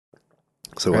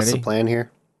So what's the Ready? plan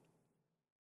here?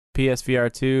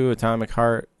 PSVR 2, Atomic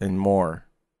Heart, and more.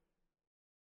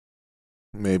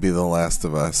 Maybe The Last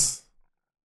of Us.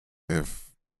 If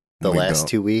The we last don't-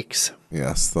 2 weeks?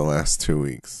 Yes, the last 2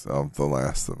 weeks of The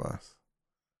Last of Us.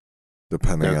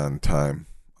 Depending Yeah. on time.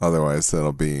 Otherwise,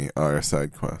 it'll be our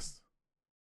side quest.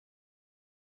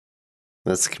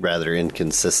 That's rather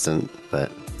inconsistent,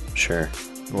 but sure.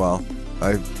 Well,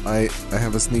 I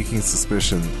have a sneaking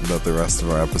suspicion that the rest of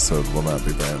our episode will not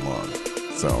be very long.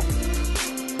 So,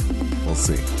 we'll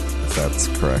see if that's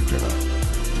correct or not.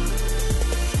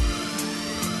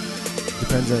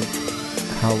 Depends on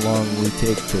how long we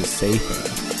take to say things.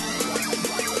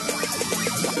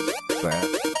 That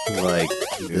Like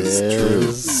is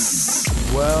this.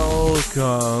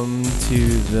 Welcome to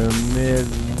the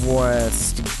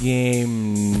Midwest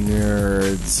Game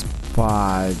Nerds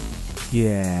Podcast.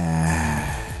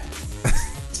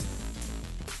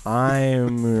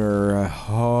 I'm your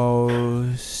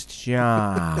host,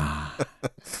 John.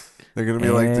 They're going to be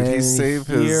like, did he And save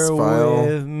his here file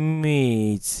with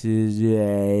me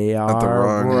today at the are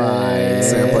wrong Brian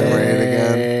sampling rate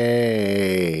again?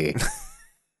 Hey.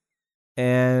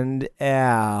 and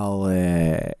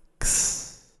Alex.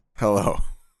 Hello.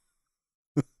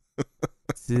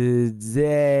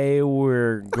 Today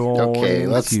we're going Okay,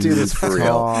 let's to do this for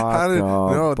real. How did-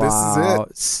 no, this is it.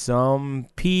 about some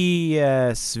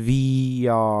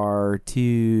PSVR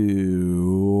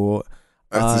 2.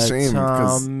 That's a shame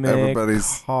because Atomic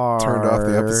everybody's turned off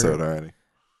the episode Heart, already.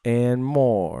 and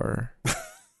more.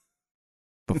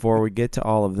 Before we get to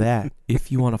all of that,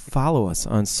 if you want to follow us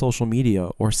on social media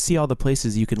or see all the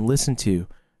places you can listen to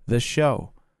the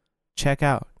show, check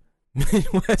out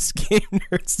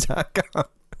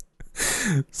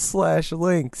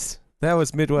MidwestGameNerds.com/links. That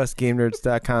was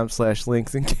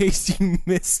MidwestGameNerds.com/links in case you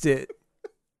missed it.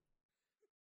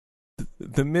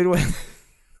 The Midwest.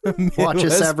 Watch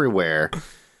us everywhere.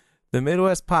 The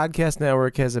Midwest Podcast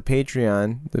Network has a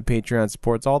Patreon. The Patreon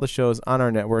supports all the shows on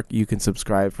our network. You can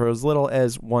subscribe for as little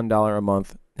as $1 a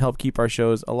month. Help keep our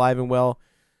shows alive and well.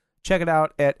 Check it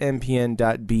out at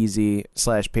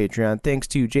mpn.bz/Patreon. Thanks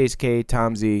to Jace K,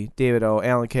 Tom Z, David O,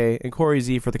 Alan K, and Corey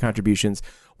Z for the contributions.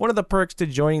 One of the perks to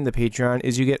joining the Patreon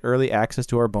is you get early access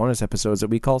to our bonus episodes that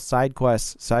we call Side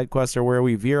Quests. Side Quests are where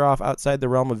we veer off outside the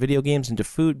realm of video games into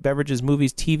food, beverages,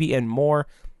 movies, TV, and more.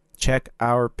 Check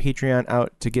our Patreon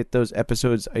out to get those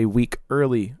episodes a week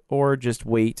early, or just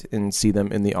wait and see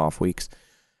them in the off weeks.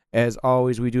 As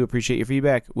always, we do appreciate your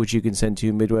feedback, which you can send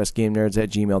to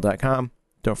MidwestGameNerds@gmail.com.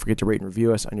 Don't forget to rate and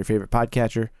review us on your favorite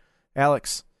podcatcher.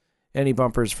 Alex, any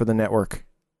bumpers for the network?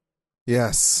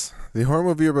 Yes. The Horror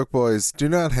Movie Yearbook Boys do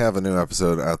not have a new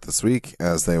episode out this week,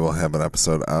 as they will have an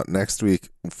episode out next week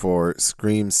for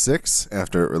Scream 6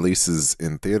 after it releases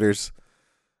in theaters.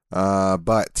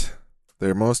 But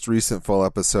their most recent full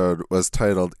episode was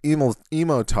titled Emo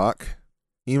Talk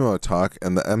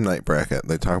and the M. Night Bracket.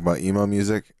 They talk about emo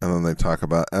music, and then they talk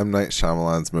about M. Night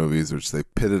Shyamalan's movies, which they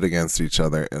pitted against each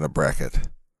other in a bracket.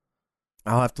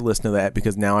 I'll have to listen to that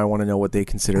because now I want to know what they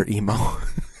consider emo.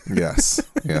 Yes,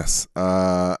 yes.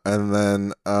 And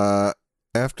then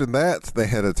after that, they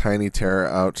had a Tiny Terror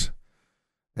out,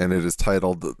 and it is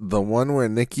titled The One Where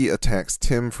Nikki Attacks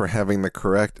Tim for Having the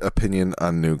Correct Opinion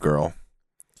on New Girl.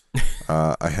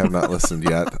 I have not listened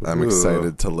yet. I'm Ooh.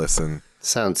 excited to listen.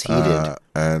 Sounds heated.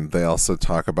 And they also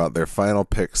talk about their final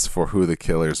picks for who the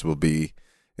killers will be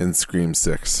in Scream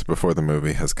 6 before the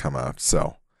movie has come out.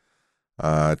 So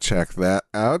check that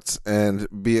out and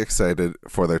be excited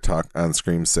for their talk on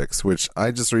Scream 6, which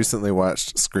I just recently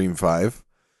watched Scream 5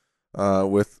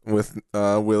 with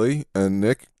Willie and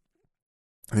Nick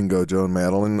and Gojo and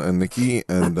Madeline and Nikki,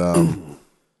 and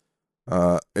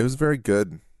it was very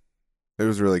good. It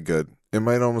was really good. It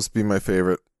might almost be my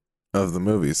favorite of the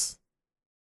movies.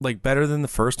 Like better than the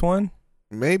first one?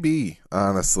 Maybe,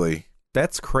 honestly.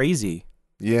 That's crazy.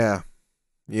 Yeah.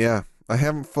 I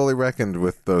haven't fully reckoned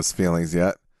with those feelings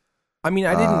yet. I mean,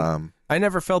 I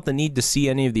never felt the need to see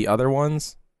any of the other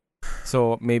ones,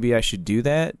 so maybe I should do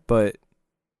that, but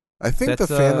I think the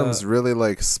that's, fandom's really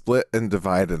like split and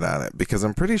divided on it, because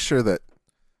I'm pretty sure that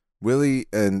Willie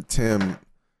and Tim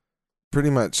very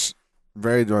much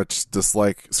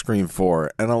dislike Scream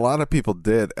 4, and a lot of people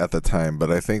did at the time, but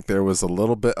I think there was a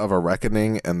little bit of a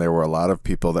reckoning, and there were a lot of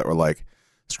people that were like,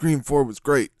 Scream 4 was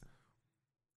great.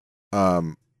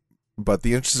 But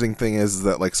the interesting thing is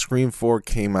that like Scream 4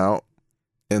 came out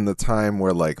in the time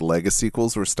where like Lego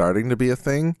sequels were starting to be a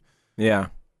thing. yeah.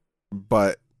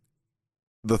 But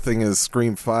the thing is,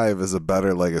 Scream 5 is a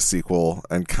better Lego sequel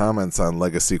and comments on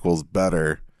Lego sequels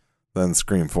better than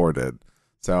Scream 4 did.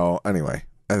 So anyway,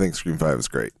 I think Scream 5 is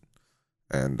great.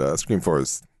 And Scream 4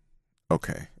 is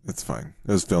okay. It's fine.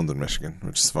 It was filmed in Michigan,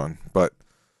 which is fun. But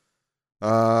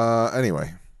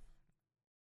anyway.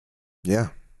 Yeah.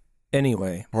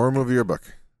 Anyway. Horror movie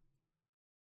yearbook.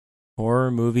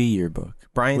 Horror movie yearbook.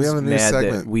 Brian's We have a new mad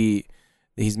segment. that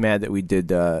he's mad that we did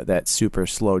that super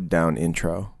slowed down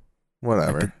intro.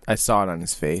 Whatever. I saw it on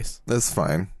his face. That's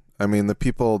fine. I mean, the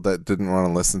people that didn't want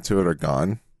to listen to it are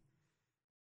gone.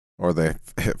 Or they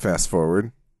hit fast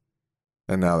forward.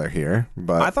 And now they're here.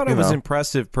 But I thought it was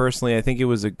impressive personally. I think it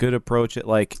was a good approach at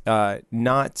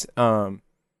not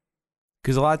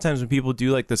because a lot of times when people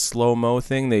do like the slow-mo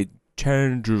thing, they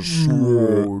tend to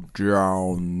slow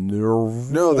down their voice.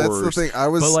 No, that's the thing. I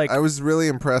But, was really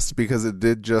impressed because it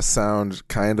did just sound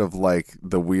kind of like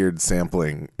the weird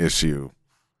sampling issue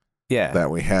yeah. that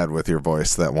we had with your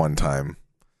voice that one time.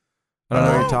 I don't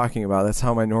know what you're talking about. That's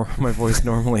how my voice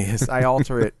normally is. I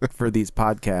alter it for these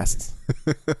podcasts.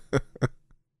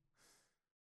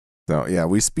 So, yeah,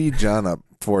 we speed John up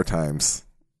 4 times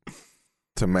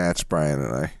to match Brian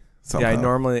and I. Somehow.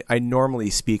 Yeah, I normally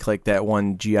speak like that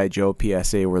one G.I. Joe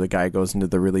PSA where the guy goes into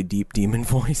the really deep demon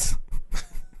voice.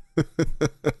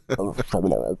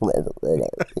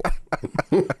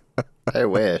 I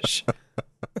wish.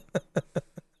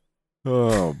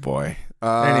 Oh, boy.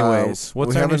 Anyways,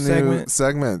 what's we our have new a new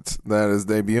segment that is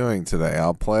debuting today.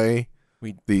 I'll play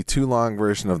the too long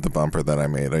version of the bumper that I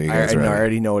made. Are you guys ready? I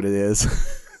already know what it is.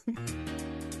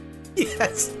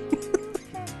 Yes.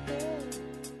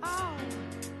 Oh,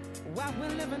 what we're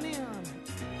living in.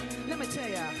 Let me tell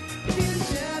ya.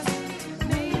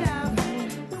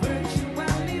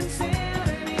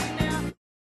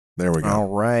 There we go. All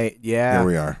right. Yeah. Here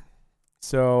we are.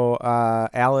 So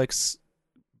Alex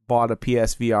bought a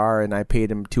PSVR and I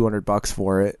paid him $200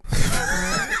 for it.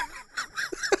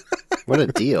 What a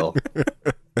deal.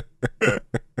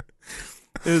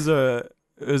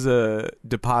 It was a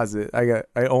deposit. I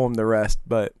owe him the rest,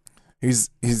 but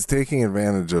He's taking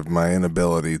advantage of my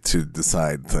inability to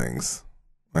decide things,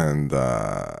 and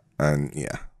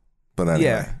yeah, but anyway.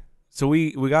 yeah. So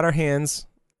we got our hands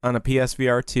on a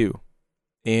PSVR 2,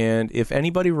 and if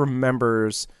anybody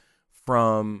remembers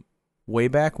from way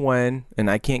back when,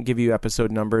 and I can't give you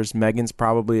episode numbers, Megan's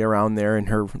probably around there in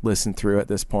her listen through at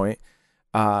this point,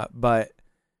 but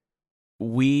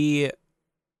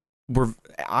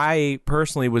I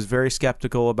personally was very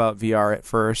skeptical about VR at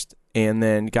first, and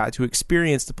then got to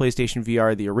experience the PlayStation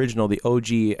VR, the original, the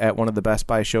OG, at one of the Best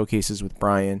Buy showcases with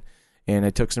Brian. And I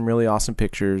took some really awesome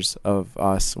pictures of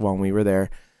us when we were there.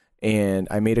 And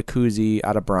I made a koozie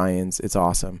out of Brian's. It's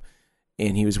awesome.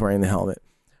 And he was wearing the helmet.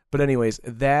 But anyways,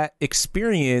 that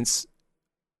experience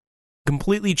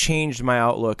completely changed my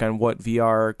outlook on what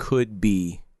VR could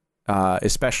be.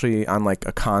 Especially on like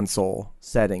a console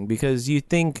setting, because you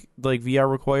think like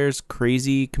VR requires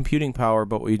crazy computing power,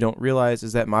 but what you don't realize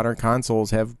is that modern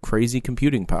consoles have crazy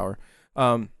computing power.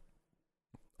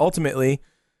 Ultimately,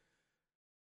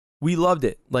 we loved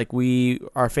it. Like, we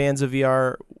are fans of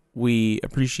VR. We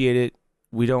appreciate it.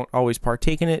 We don't always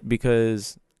partake in it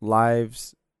because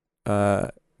lives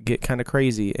get kind of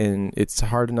crazy, and it's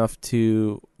hard enough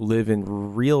to live in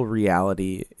real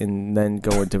reality and then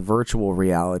go into virtual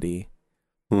reality.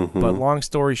 Mm-hmm. But long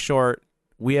story short,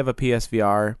 we have a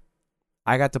PSVR.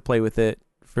 I got to play with it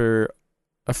for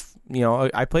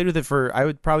I played with it for, I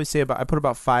would probably say I put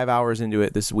about 5 hours into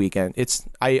it this weekend.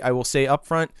 I will say up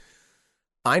front,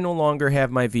 I no longer have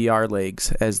my VR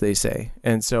legs, as they say.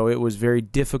 And so it was very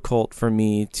difficult for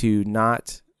me to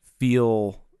not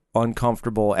feel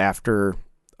uncomfortable after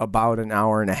about an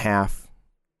hour and a half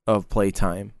of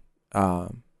playtime,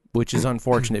 which is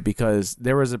unfortunate because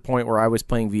there was a point where I was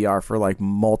playing VR for like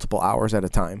multiple hours at a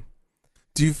time.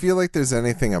 Do you feel like there's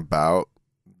anything about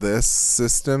this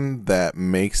system that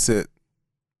makes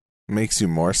you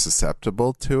more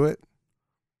susceptible to it?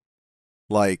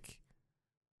 Like,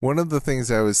 one of the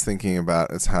things I was thinking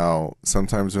about is how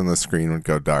sometimes when the screen would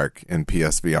go dark in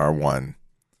PSVR 1,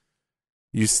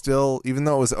 you still, even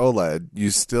though it was OLED,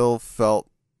 you still felt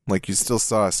like you still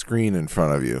saw a screen in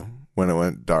front of you when it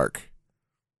went dark.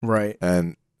 Right.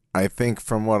 And I think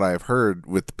from what I've heard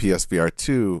with the PSVR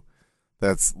 2,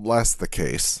 that's less the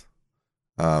case.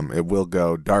 It will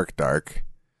go dark,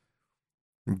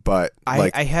 but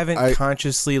I haven't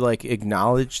consciously like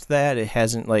acknowledged that. It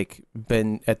hasn't like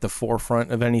been at the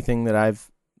forefront of anything that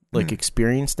I've like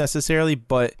experienced necessarily.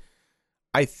 But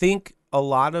I think a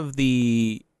lot of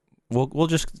the we'll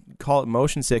just call it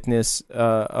motion sickness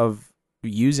of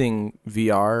using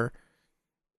VR,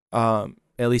 at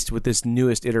least with this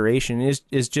newest iteration,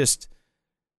 is just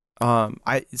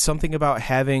something about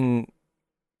having.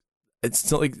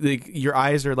 It's like your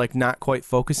eyes are like not quite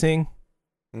focusing,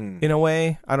 in a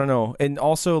way. I don't know. And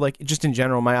also, like, just in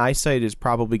general, my eyesight is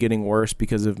probably getting worse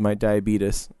because of my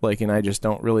diabetes. Like, and I just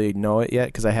don't really know it yet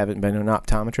because I haven't been an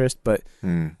optometrist, but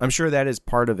I'm sure that is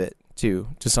part of it too,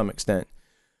 to some extent.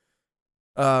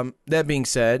 That being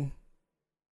said,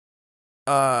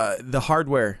 the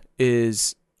hardware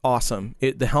is awesome.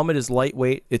 The helmet is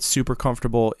lightweight. It's super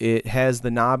comfortable. It has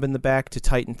the knob in the back to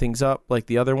tighten things up like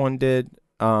the other one did.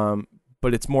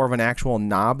 But it's more of an actual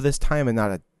knob this time and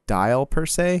not a dial per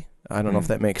se. I don't know if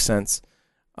that makes sense.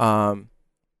 They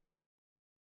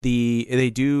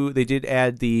did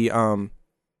add the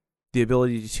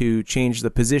ability to change the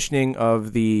positioning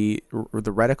of the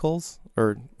reticles,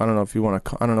 or I don't know if you want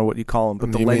to, I don't know what you call them,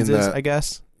 but the lenses, I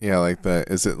guess. Yeah, like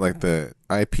is it like the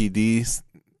IPD?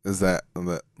 Is that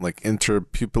the like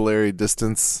interpupillary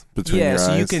distance between your eyes?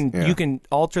 So you can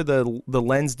alter the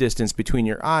lens distance between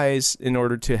your eyes in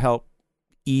order to help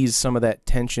ease some of that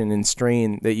tension and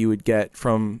strain that you would get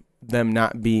from them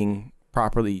not being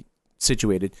properly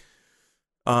situated.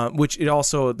 Which it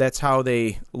also, that's how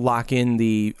they lock in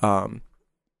the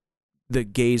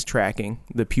gaze tracking,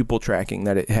 the pupil tracking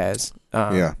that it has.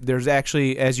 There's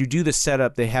actually, as you do the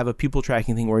setup, they have a pupil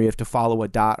tracking thing where you have to follow a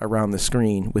dot around the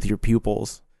screen with your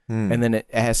pupils. And then it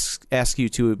asks you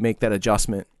to make that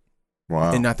adjustment.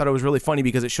 Wow. And I thought it was really funny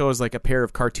because it shows like a pair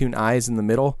of cartoon eyes in the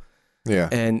middle. Yeah.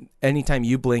 And anytime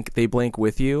you blink, they blink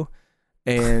with you.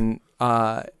 And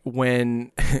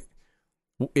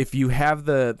if you have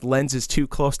the lenses too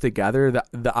close together,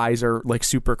 the eyes are like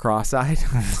super cross-eyed.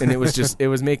 And it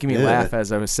was making me laugh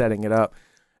as I was setting it up.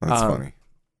 That's funny.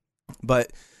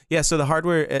 But yeah, so the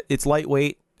hardware, it's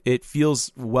lightweight. It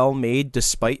feels well made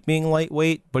despite being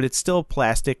lightweight, but it's still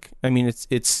plastic. I mean, it's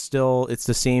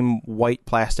the same white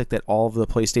plastic that all of the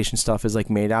PlayStation stuff is like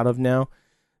made out of now.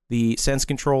 The Sense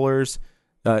controllers,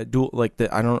 what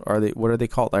are they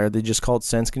called? Are they just called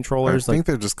Sense controllers? I think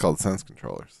they're just called Sense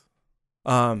controllers.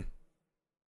 The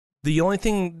only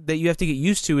thing that you have to get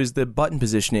used to is the button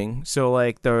positioning. So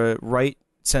like the right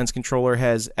Sense controller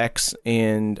has X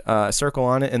and circle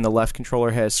on it, and the left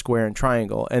controller has square and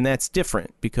triangle, and that's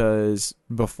different because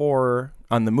before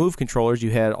on the Move controllers you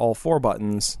had all four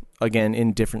buttons again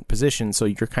in different positions, so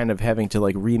you're kind of having to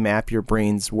like remap your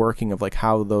brain's working of like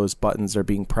how those buttons are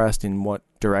being pressed and what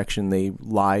direction they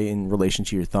lie in relation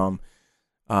to your thumb.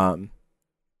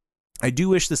 I do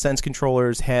wish the Sense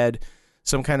controllers had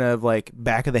some kind of like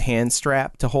back of the hand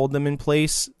strap to hold them in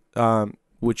place,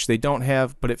 which they don't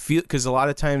have, but it feels, because a lot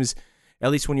of times, at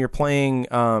least when you're playing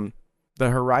the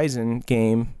Horizon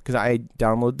game, because I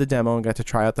downloaded the demo and got to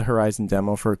try out the Horizon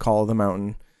demo for Call of the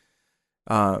Mountain,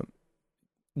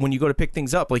 when you go to pick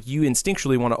things up, like you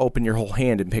instinctually want to open your whole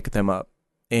hand and pick them up,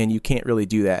 and you can't really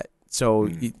do that. So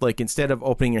like instead of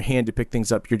opening your hand to pick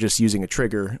things up, you're just using a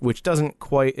trigger, which doesn't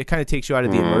quite, it kind of takes you out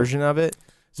of the immersion of it.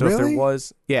 So Really? if there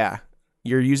was,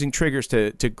 you're using triggers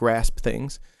to grasp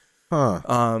things.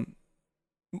 Huh.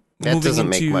 That doesn't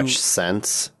make much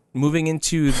sense. Moving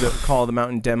into the Call of the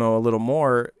Mountain demo a little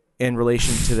more in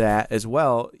relation to that as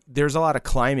well, there's a lot of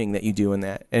climbing that you do in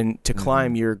that. And to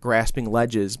climb, you're grasping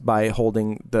ledges by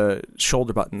holding the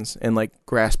shoulder buttons and like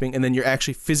grasping, and then you're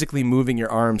actually physically moving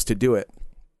your arms to do it.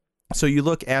 So you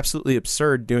look absolutely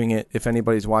absurd doing it if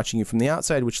anybody's watching you from the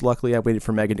outside, which luckily I waited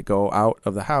for Megan to go out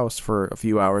of the house for a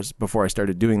few hours before I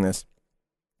started doing this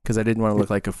because I didn't want to look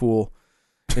like a fool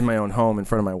in my own home in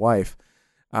front of my wife.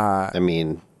 I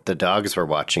mean, the dogs were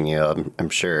watching you, I'm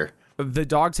sure. The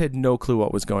dogs had no clue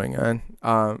what was going on.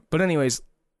 But anyways,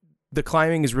 the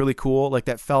climbing is really cool. Like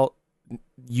that felt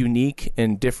unique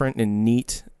and different and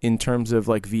neat in terms of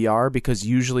like VR, because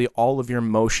usually all of your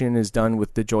motion is done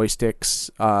with the joysticks,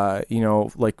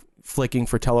 like flicking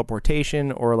for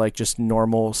teleportation or like just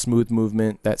normal smooth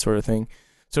movement, that sort of thing.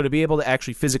 So to be able to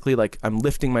actually physically, like I'm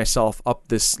lifting myself up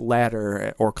this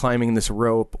ladder or climbing this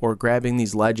rope or grabbing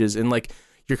these ledges and like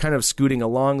you're kind of scooting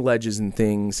along ledges and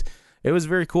things. It was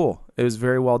very cool. It was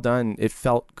very well done. It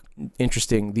felt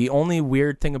interesting. The only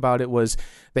weird thing about it was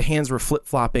the hands were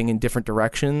flip-flopping in different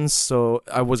directions. So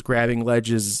I was grabbing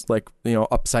ledges like,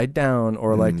 upside down,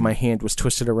 or like my hand was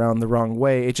twisted around the wrong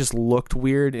way. It just looked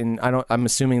weird. And I'm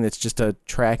assuming that's just a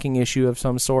tracking issue of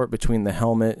some sort between the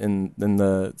helmet and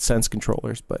the Sense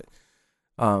controllers. But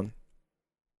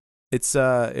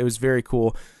it was very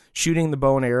cool. Shooting the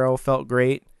bow and arrow felt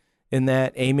great. In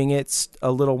that, aiming it's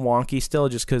a little wonky still,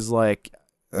 just because like,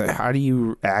 how do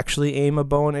you actually aim a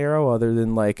bow and arrow other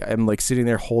than like I'm like sitting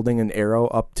there holding an arrow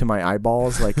up to my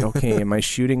eyeballs? Like, okay, am I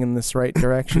shooting in this right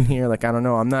direction here? Like, I don't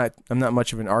know. I'm not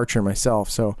much of an archer myself,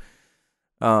 so.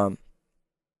 But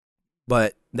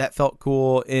that felt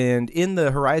cool, and in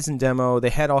the Horizon demo, they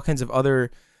had all kinds of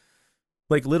other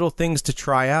like little things to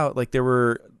try out. Like there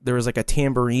was like a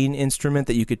tambourine instrument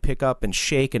that you could pick up and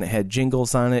shake, and it had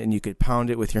jingles on it, and you could pound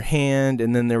it with your hand.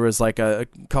 And then there was like a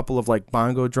couple of like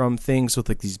bongo drum things with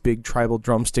like these big tribal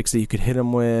drumsticks that you could hit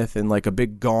them with, and like a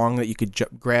big gong that you could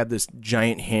grab this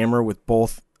giant hammer with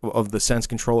both of the sense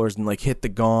controllers and like hit the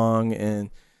gong. And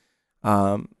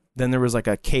then there was like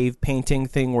a cave painting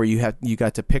thing where you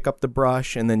got to pick up the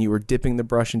brush, and then you were dipping the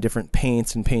brush in different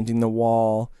paints and painting the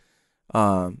wall.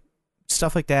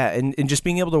 Stuff like that, and just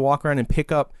being able to walk around and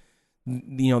pick up,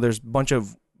 there's a bunch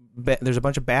of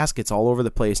baskets all over the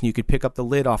place, and you could pick up the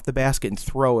lid off the basket and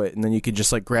throw it, and then you could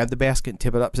just like grab the basket and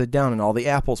tip it upside down, and all the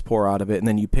apples pour out of it, and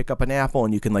then you pick up an apple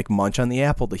and you can like munch on the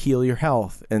apple to heal your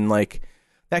health, and like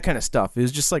that kind of stuff. It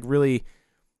was just like really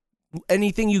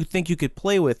anything you think you could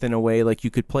play with in a way, like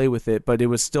you could play with it, but it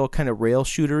was still kind of rail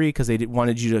shootery because they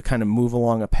wanted you to kind of move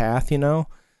along a path,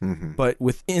 Mm-hmm. But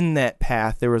within that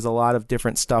path, there was a lot of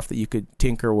different stuff that you could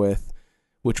tinker with,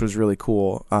 which was really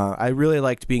cool. I really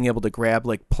liked being able to grab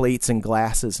like plates and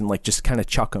glasses and like just kind of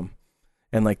chuck them,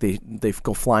 and like they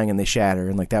go flying and they shatter,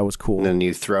 and like that was cool. And then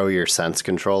you throw your sense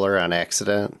controller on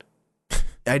accident.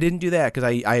 I didn't do that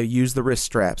because I used the wrist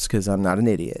straps because I'm not an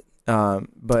idiot.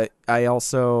 But I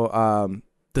also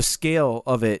the scale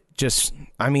of it just,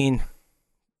 I mean,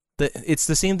 it's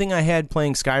the same thing I had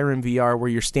playing Skyrim VR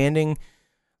where you're standing.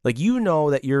 Like,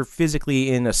 that you're physically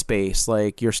in a space,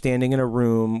 like you're standing in a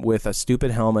room with a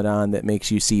stupid helmet on that makes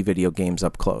you see video games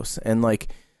up close. And like,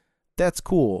 that's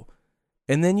cool.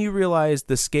 And then you realize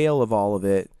the scale of all of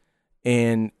it.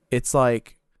 And it's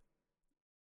like,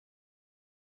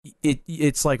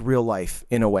 it's like real life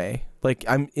in a way. Like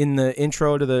I'm in the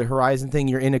intro to the Horizon thing,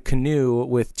 you're in a canoe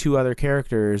with two other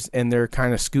characters and they're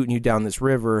kind of scooting you down this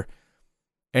river.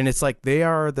 And it's like they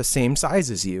are the same size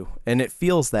as you, and it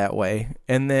feels that way.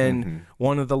 And then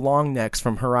one of the long necks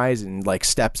from Horizon like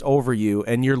steps over you,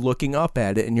 and you're looking up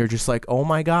at it, and you're just like, "Oh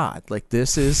my god! Like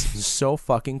this is so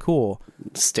fucking cool."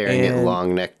 Staring at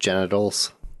long neck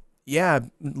genitals. Yeah,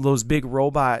 those big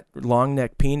robot long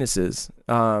neck penises,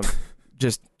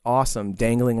 just awesome,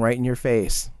 dangling right in your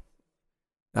face.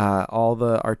 All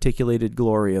the articulated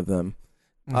glory of them.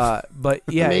 But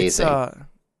yeah, amazing. It's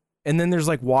and then there's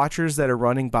like watchers that are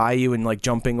running by you and like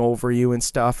jumping over you and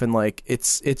stuff, and like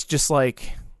it's just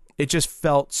like it just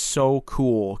felt so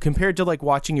cool compared to like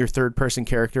watching your third person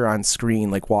character on screen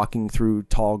like walking through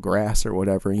tall grass or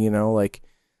whatever, like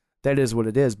that is what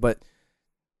it is. But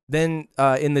then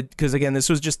because again, this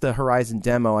was just the Horizon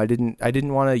demo, I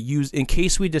didn't want to use, in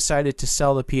case we decided to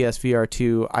sell the PSVR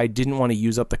 2, I didn't want to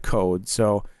use up the code,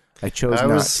 so I chose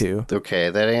not to. Okay,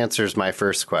 that answers my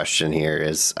first question here.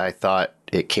 Is I thought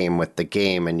it came with the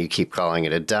game, and you keep calling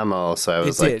it a demo, so I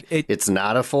was it's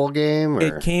not a full game? Or?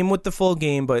 It came with the full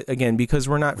game, but again, because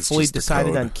we're not fully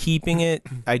decided on keeping it,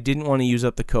 I didn't want to use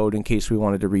up the code in case we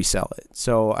wanted to resell it.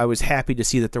 So I was happy to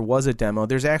see that there was a demo.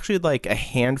 There's actually like a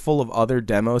handful of other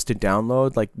demos to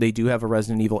download. Like they do have a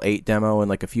Resident Evil 8 demo and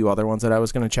like a few other ones that I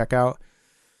was going to check out.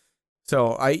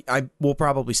 So I will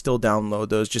probably still download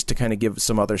those just to kind of give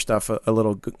some other stuff a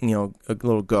little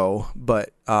go.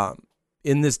 But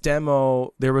in this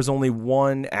demo, there was only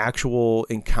one actual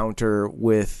encounter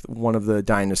with one of the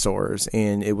dinosaurs,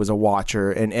 and it was a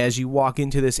Watcher. And as you walk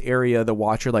into this area, the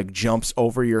Watcher like jumps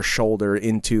over your shoulder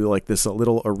into like this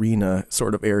little arena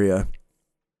sort of area,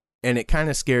 and it kind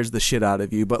of scares the shit out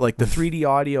of you. But like the 3D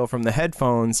audio from the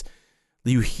headphones,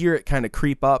 you hear it kind of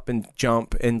creep up and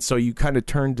jump, and so you kind of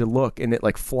turn to look, and it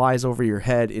like flies over your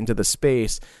head into the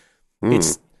space.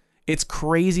 It's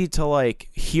crazy to like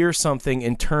hear something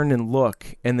and turn and look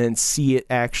and then see it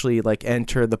actually like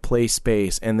enter the play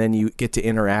space, and then you get to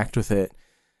interact with it.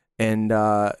 And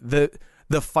the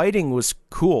fighting was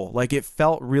cool. Like it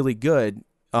felt really good.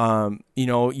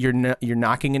 You're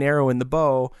knocking an arrow in the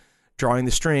bow, drawing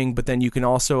the string, but then you can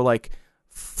also like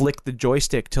flick the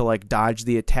joystick to like dodge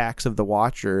the attacks of the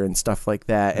Watcher and stuff like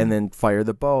that, and then fire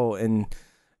the bow. And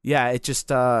yeah, it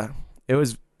just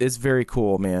it's very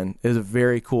cool, man. It was a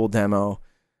very cool demo.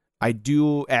 I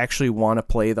do actually want to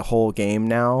play the whole game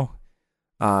now,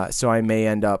 so I may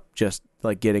end up just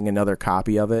like getting another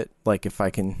copy of it, like if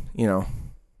I can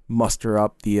muster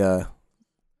up the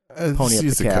pony up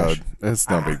the cash. Code. It's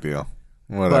no big deal.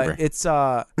 Whatever. But it's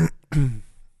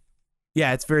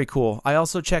yeah, it's very cool. I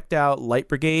also checked out Light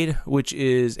Brigade, which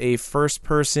is a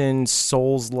first-person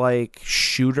Souls-like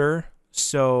shooter.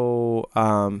 So,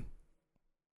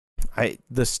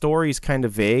 the story's kind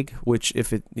of vague. Which,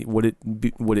 if it would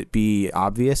it be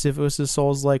obvious if it was a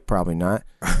Souls-like? Probably not.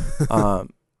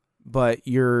 But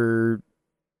you're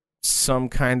some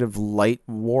kind of light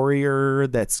warrior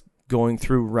that's going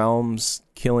through realms,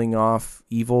 killing off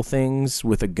evil things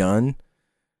with a gun.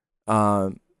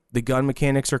 The gun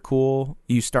mechanics are cool.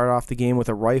 You start off the game with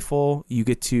a rifle. You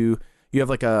have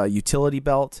like a utility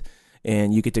belt,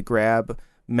 and you get to grab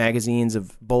magazines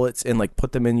of bullets and like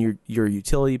put them in your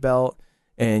utility belt,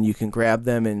 and you can grab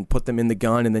them and put them in the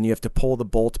gun, and then you have to pull the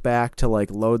bolt back to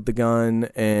like load the gun,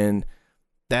 and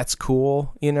that's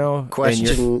cool, you know.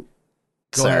 Question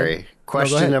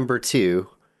number 2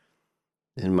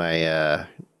 in my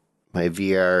my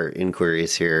VR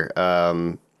inquiries here.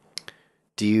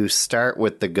 Do you start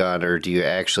with the gun, or do you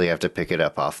actually have to pick it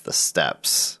up off the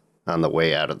steps on the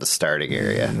way out of the starting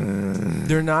area?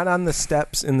 They're not on the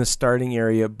steps in the starting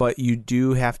area, but you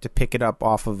do have to pick it up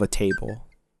off of a table.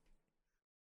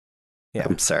 Yeah.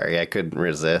 I'm sorry, I couldn't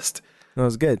resist. That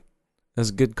was good. That was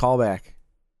a good callback.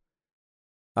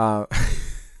 No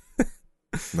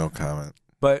comment.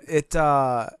 But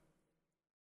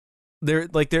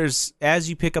there's as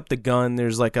you pick up the gun,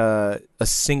 there's like a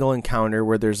single encounter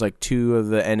where there's like 2 of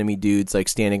the enemy dudes like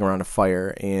standing around a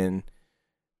fire, and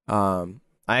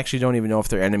I actually don't even know if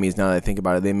they're enemies now that I think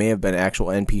about it. They may have been actual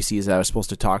NPCs that I was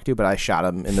supposed to talk to, but I shot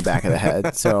them in the back of the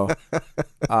head. So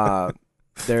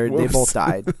they both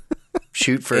died.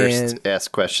 Shoot first,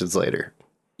 ask questions later.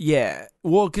 Yeah,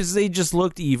 well, because they just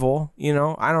looked evil, you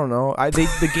know. I don't know.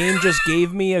 The game just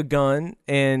gave me a gun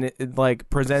and it, like,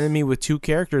 presented me with 2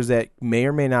 characters that may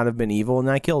or may not have been evil, and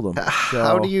I killed them. So,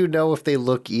 how do you know if they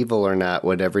look evil or not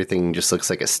when everything just looks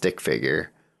like a stick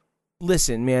figure?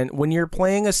 Listen, man, when you're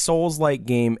playing a Souls-like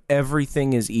game,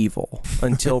 everything is evil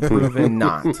until proven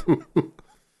not.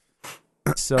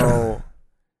 So,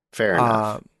 fair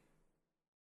enough.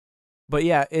 But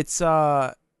yeah, it's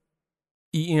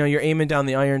you know, you're aiming down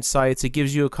the iron sights. It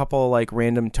gives you a couple of, like,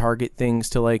 random target things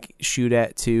to like shoot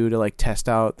at too, to like test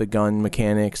out the gun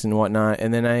mechanics and whatnot.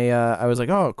 And then I was like,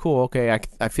 oh, cool, okay,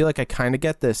 I feel like I kind of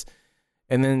get this.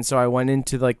 And then so I went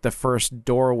into like the first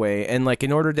doorway, and like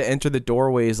in order to enter the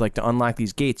doorways, like to unlock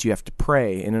these gates, you have to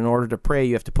pray. And in order to pray,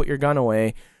 you have to put your gun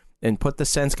away and put the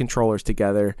sense controllers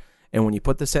together. And when you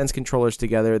put the sense controllers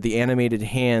together, the animated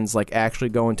hands like actually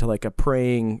go into like a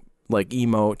praying like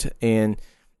emote, and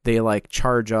they like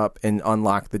charge up and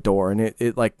unlock the door, and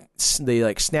it like they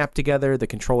like snap together. The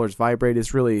controllers vibrate.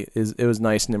 It was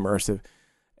nice and immersive.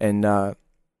 And I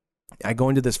go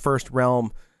into this first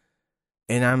realm,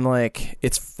 and I'm like,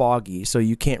 it's foggy, so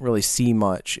you can't really see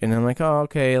much. And I'm like, oh,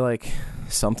 okay, like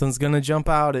something's gonna jump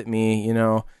out at me, you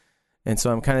know. And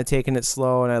so I'm kind of taking it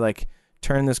slow, and I like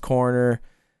turn this corner,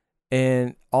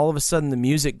 and all of a sudden the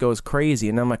music goes crazy,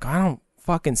 and I'm like, I don't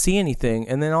fucking see anything.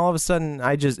 And then all of a sudden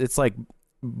it's like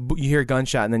you hear a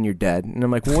gunshot and then you're dead, and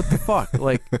I'm like, well, what the fuck?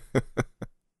 Like,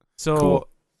 so cool.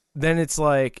 Then it's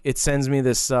like it sends me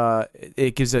this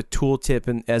it gives a tooltip,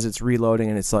 and as it's reloading,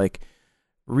 and it's like,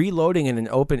 reloading in an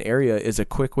open area is a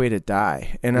quick way to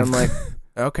die. And I'm like,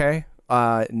 okay,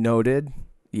 noted.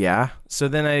 Yeah. So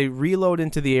then I reload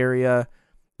into the area.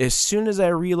 As soon as I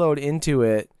reload into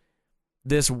it,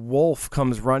 this wolf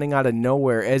comes running out of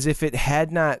nowhere, as if it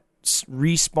had not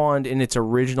respawned in its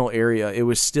original area. It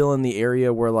was still in the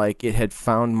area where like it had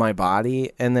found my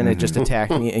body, and then it just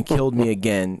attacked me and killed me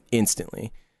again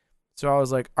instantly. So I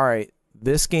was like, all right,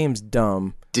 this game's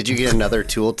dumb. Did you get another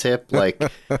tooltip? Like,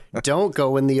 don't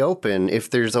go in the open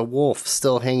if there's a wolf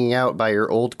still hanging out by your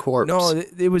old corpse. No,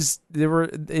 there was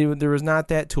not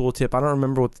that tooltip. I don't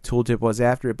remember what the tooltip was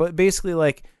after it, but basically,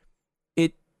 like,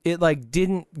 it like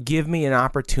didn't give me an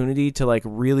opportunity to like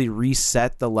really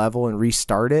reset the level and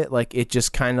restart it. Like, it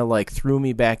just kind of like threw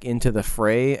me back into the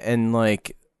fray, and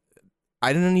like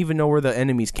I didn't even know where the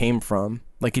enemies came from.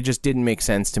 Like, it just didn't make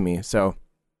sense to me. So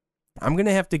I'm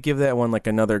gonna have to give that one like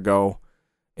another go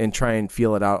and try and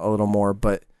feel it out a little more.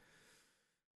 But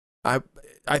I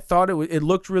thought it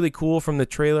looked really cool from the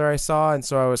trailer I saw, and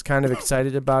so I was kind of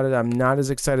excited about it. I'm not as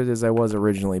excited as I was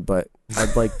originally, but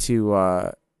I'd like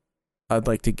to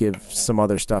give some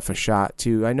other stuff a shot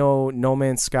too. I know No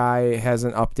Man's Sky has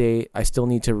an update. I still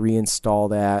need to reinstall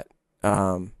that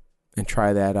and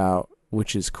try that out,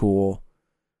 which is cool.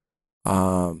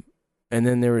 And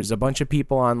then there was a bunch of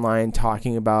people online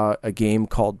talking about a game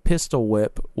called Pistol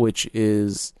Whip, which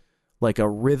is like a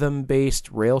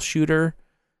rhythm-based rail shooter.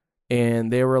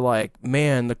 And they were like,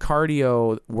 man, the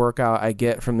cardio workout I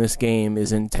get from this game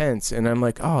is intense. And I'm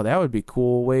like, oh, that would be a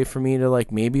cool way for me to like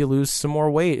maybe lose some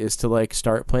more weight, is to like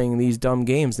start playing these dumb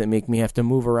games that make me have to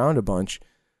move around a bunch.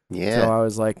 Yeah. So I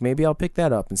was like, maybe I'll pick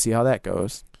that up and see how that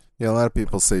goes. Yeah, a lot of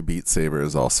people say Beat Saber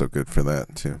is also good for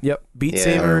that too. Yep, Beat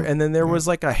Saber, and then there was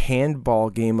like a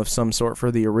handball game of some sort for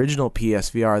the original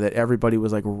PSVR that everybody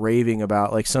was like raving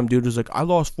about. Like, some dude was like, I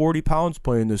lost 40 pounds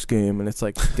playing this game, and it's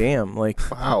like, damn, like,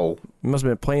 wow, you must have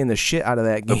been playing the shit out of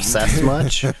that game. Obsessed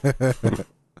much?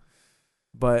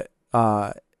 But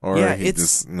Or yeah, he it's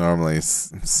just normally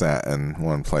sat in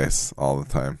one place all the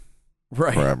time,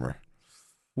 right. forever.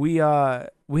 We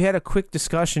had a quick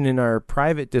discussion in our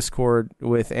private Discord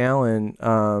with Alan.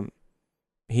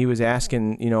 He was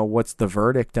asking, what's the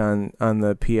verdict on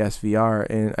the PSVR,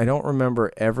 and I don't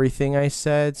remember everything I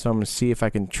said, so I'm gonna see if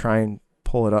I can try and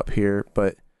pull it up here.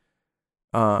 But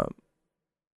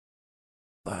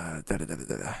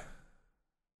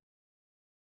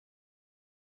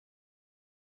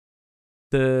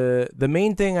the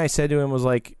main thing I said to him was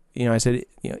like, I said,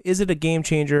 is it a game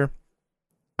changer?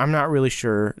 I'm not really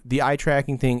sure. The eye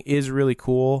tracking thing is really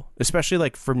cool, especially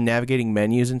like for navigating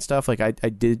menus and stuff. Like I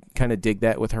did kind of dig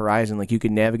that with Horizon. Like you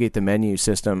can navigate the menu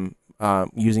system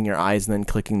using your eyes and then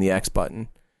clicking the X button.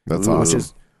 That's awesome. Which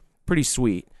is pretty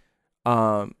sweet.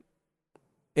 And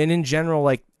in general,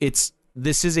 like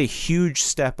this is a huge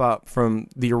step up from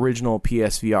the original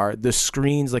PSVR. The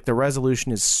screens, like the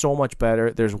resolution is so much better.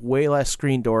 There's way less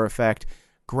screen door effect.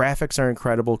 Graphics are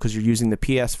incredible because you're using the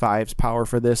PS5's power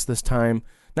for this time.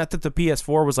 Not that the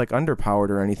PS4 was like underpowered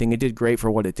or anything. It did great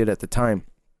for what it did at the time.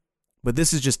 But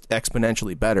this is just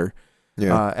exponentially better,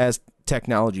 as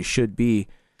technology should be.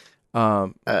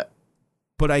 But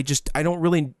I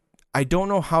don't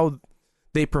know how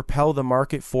they propel the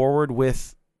market forward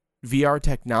with VR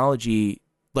technology.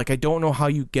 Like, I don't know how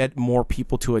you get more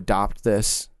people to adopt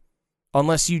this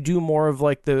unless you do more of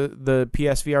like the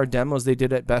PSVR demos they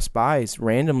did at Best Buys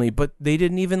randomly, but they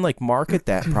didn't even like market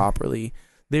that properly.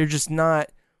 They're just not.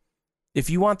 If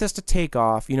you want this to take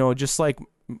off, just like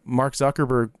Mark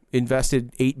Zuckerberg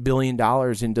invested $8 billion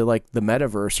into like the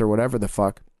metaverse or whatever the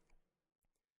fuck,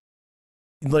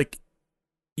 like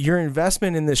your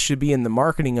investment in this should be in the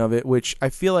marketing of it, which I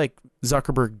feel like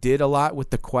Zuckerberg did a lot with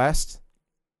the Quest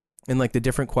and like the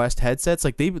different Quest headsets.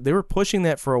 Like they were pushing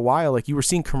that for a while. Like you were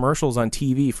seeing commercials on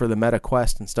TV for the Meta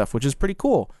Quest and stuff, which is pretty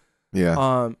cool.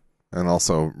 Yeah. And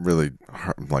also really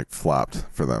like flopped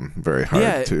for them very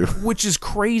hard too. Which is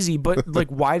crazy. But like,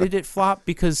 why did it flop?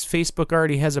 Because Facebook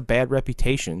already has a bad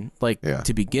reputation,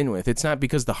 to begin with. It's not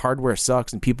because the hardware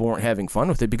sucks and people weren't having fun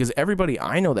with it, because everybody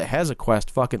I know that has a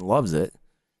Quest fucking loves it.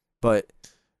 But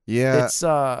yeah, it's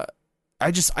I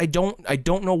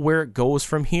don't know where it goes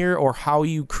from here or how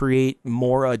you create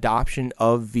more adoption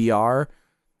of VR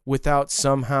without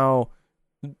somehow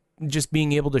just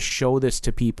being able to show this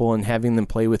to people and having them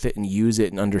play with it and use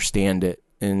it and understand it.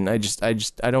 And I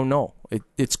don't know.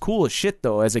 It's cool as shit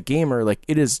though. As a gamer, like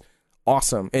it is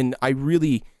awesome. And I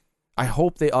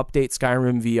hope they update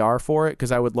Skyrim VR for it,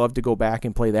 because I would love to go back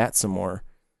and play that some more.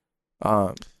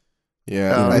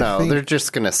 Yeah, they're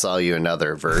just gonna sell you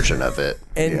another version of it,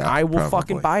 and I will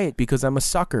fucking buy it because I'm a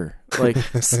sucker. Like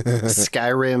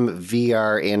Skyrim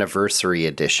VR Anniversary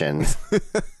Edition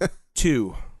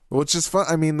 2. Which is fun.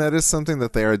 I mean, that is something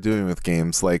that they are doing with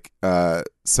games. Like,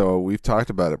 so we've talked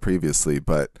about it previously,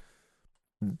 but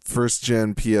first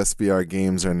gen PSVR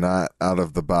games are not out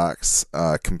of the box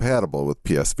compatible with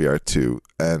PSVR 2,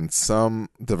 and some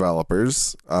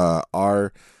developers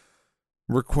are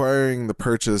requiring the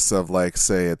purchase of, like,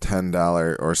 say, a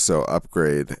 $10 or so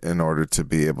upgrade in order to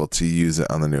be able to use it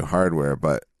on the new hardware.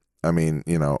 But I mean,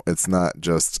 it's not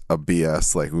just a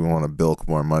BS like we want to bilk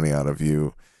more money out of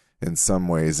you. In some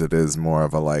ways, it is more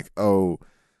of a like, oh,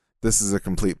 this is a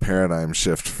complete paradigm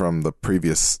shift from the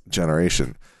previous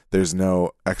generation. There's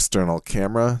no external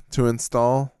camera to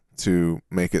install to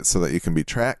make it so that you can be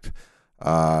tracked.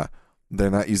 They're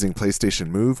not using PlayStation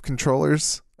Move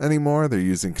controllers anymore. They're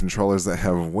using controllers that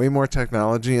have way more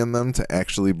technology in them to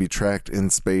actually be tracked in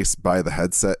space by the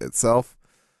headset itself.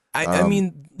 I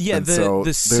mean, yeah,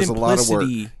 the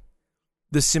simplicity.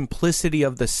 The simplicity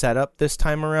of the setup this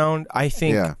time around, I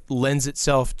think, lends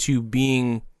itself to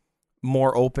being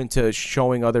more open to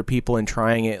showing other people and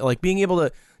trying it. Like being able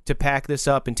to pack this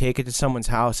up and take it to someone's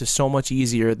house is so much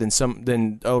easier than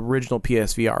original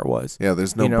PSVR was. Yeah,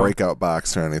 there's no breakout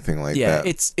box or anything like that.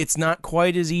 Yeah, it's not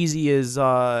quite as easy as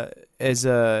the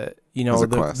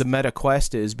Meta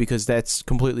Quest is, because that's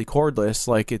completely cordless.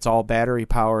 Like it's all battery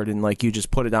powered and like you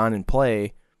just put it on and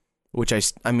play. Which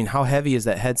I mean, how heavy is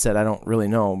that headset? I don't really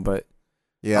know, but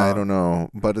yeah, I don't know.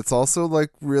 But it's also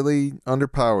like really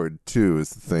underpowered too,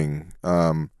 is the thing.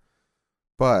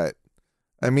 But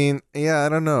I mean, yeah, I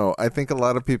don't know. I think a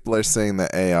lot of people are saying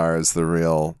that AR is the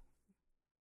real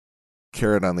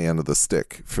carrot on the end of the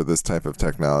stick for this type of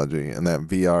technology, and that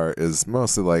VR is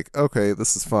mostly like, okay,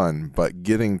 this is fun, but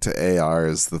getting to AR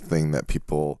is the thing that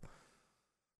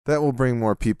will bring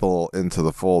more people into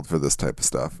the fold for this type of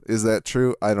stuff. Is that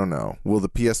true? I don't know. Will the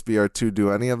PSVR 2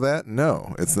 do any of that?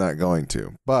 No, it's not going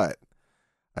to. But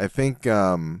I think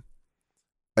I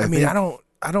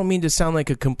I don't mean to sound like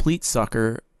a complete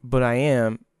sucker, but I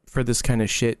am for this kind of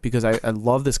shit because I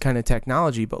love this kind of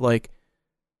technology. But like,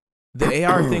 the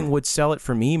AR thing would sell it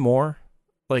for me more,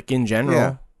 like in general.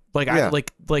 Yeah. Like Yeah. I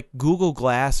like Google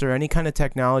Glass or any kind of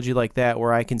technology like that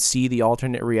where I can see the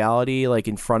alternate reality like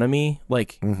in front of me,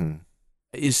 like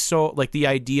is so like the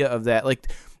idea of that,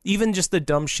 like even just the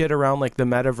dumb shit around like the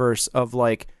metaverse of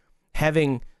like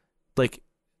having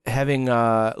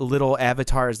little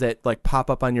avatars that like pop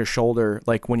up on your shoulder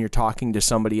like when you're talking to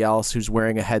somebody else who's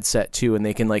wearing a headset too, and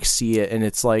they can like see it, and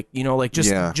it's like, you know, like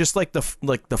just like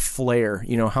the flare,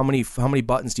 you know, how many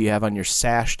buttons do you have on your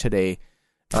sash today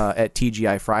at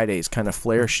TGI Fridays kind of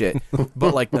flare shit.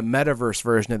 But like the metaverse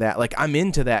version of that, like I'm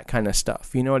into that kind of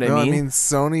stuff, you know what I mean? I mean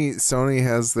Sony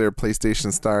has their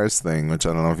PlayStation Stars thing, which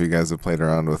I don't know if you guys have played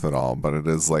around with at all, but it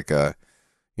is like a,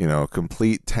 you know,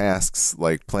 complete tasks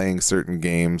like playing certain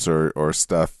games or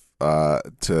stuff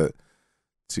to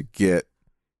get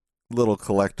little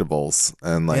collectibles,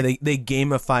 and like they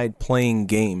gamified playing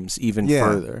games even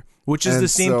further, which is and the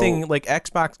same so, thing like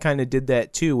Xbox kind of did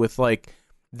that too with like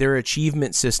their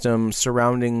achievement system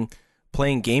surrounding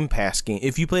playing Game Pass game.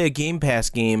 If you play a Game Pass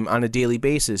game on a daily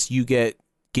basis, you get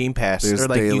Game Pass. There's or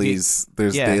like dailies,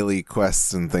 daily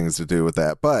quests and things to do with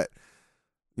that. But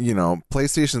you know,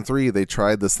 PlayStation 3, they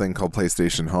tried this thing called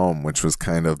PlayStation Home, which was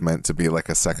kind of meant to be like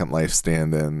a Second Life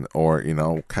stand-in, or, you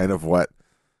know, kind of what,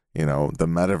 you know, the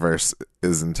metaverse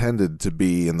is intended to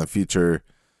be in the future.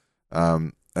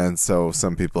 And so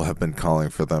some people have been calling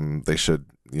for them. They should,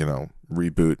 you know,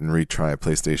 reboot and retry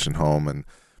PlayStation Home, and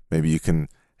maybe you can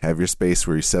have your space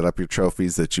where you set up your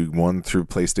trophies that you won through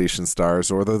PlayStation Stars,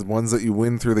 or the ones that you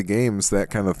win through the games, that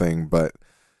kind of thing. But,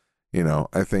 you know,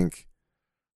 I think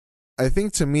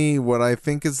to me, what I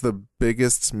think is the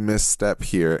biggest misstep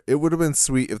here, it would have been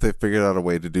sweet if they figured out a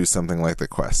way to do something like the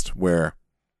Quest, where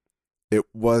it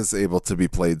was able to be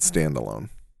played standalone.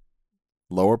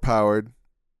 Lower powered,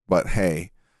 but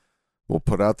hey, we'll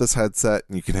put out this headset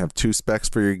and you can have two specs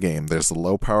for your game. There's the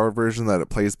low powered version that it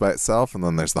plays by itself, and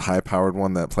then there's the high powered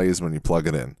one that plays when you plug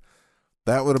it in.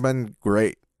 That would have been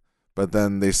great, but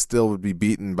then they still would be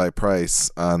beaten by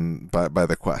price by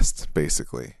the Quest,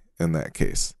 basically, in that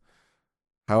case.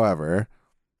 However,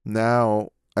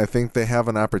 now I think they have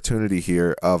an opportunity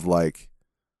here of like,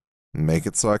 make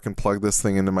it so I can plug this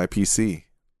thing into my PC.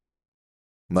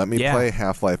 Let me play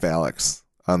Half-Life Alyx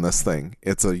on this thing.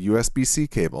 It's a USB-C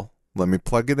cable. Let me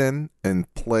plug it in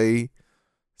and play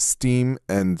Steam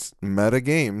and meta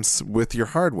games with your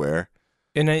hardware.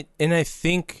 And I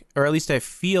think, or at least I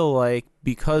feel like,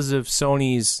 because of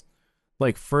Sony's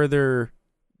like further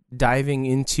diving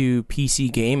into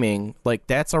PC gaming, like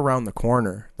that's around the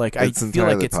corner. Like It's I feel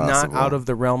like it's possible. not out of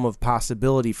the realm of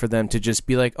possibility for them to just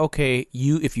be like, okay,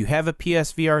 if you have a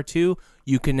PSVR 2,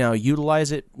 you can now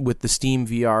utilize it with the Steam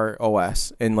VR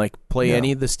OS and like play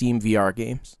any of the Steam VR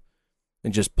games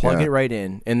and just plug it right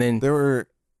in. And then There were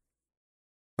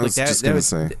like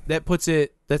that puts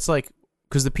it, that's like,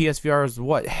 because the PSVR is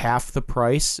what, half the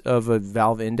price of a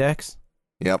Valve Index?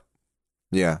 Yep.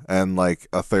 Yeah, and like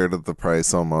a third of the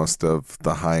price almost of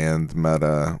the high-end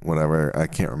Meta, whatever. I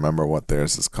can't remember what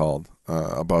theirs is called,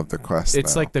 above the Quest.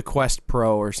 It's now. like the Quest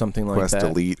Pro or something like Quest that.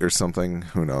 Elite or something.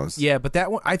 Who knows? Yeah, but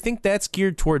that one, I think that's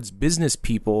geared towards business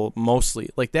people mostly.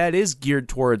 Like that is geared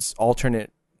towards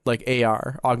alternate, like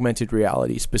AR, augmented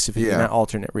reality specifically, not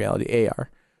alternate reality,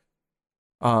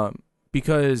 AR.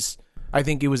 Because I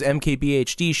think it was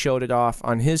MKBHD showed it off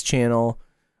on his channel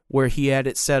where he had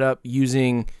it set up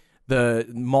using the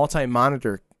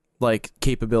multi-monitor like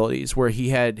capabilities, where he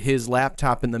had his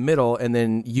laptop in the middle, and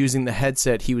then using the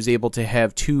headset he was able to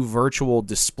have two virtual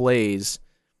displays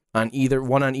on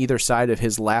either side of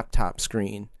his laptop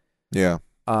screen. Yeah.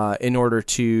 In order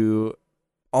to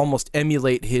almost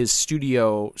emulate his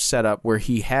studio setup where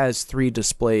he has three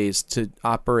displays to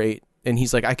operate, and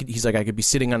he's like I could be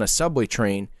sitting on a subway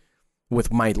train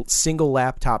with my single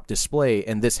laptop display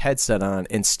and this headset on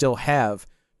and still have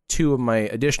two of my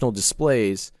additional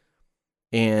displays.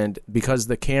 And because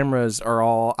the cameras are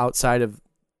all outside of,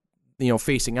 you know,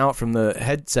 facing out from the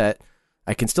headset,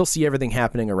 I can still see everything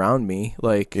happening around me.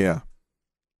 Like,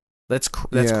 that's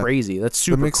crazy. That's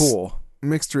super cool.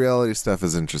 Mixed reality stuff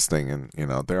is interesting, and you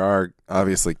know there are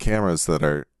obviously cameras that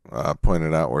are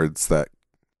pointed outwards that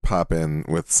pop in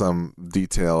with some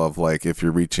detail of like if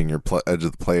you're reaching your edge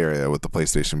of the play area with the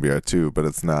PlayStation VR 2, but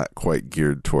it's not quite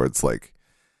geared towards like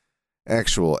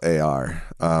actual AR.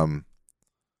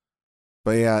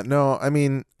 But yeah, no, I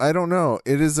mean, I don't know.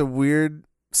 It is a weird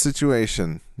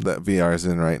situation that VR is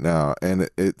in right now, and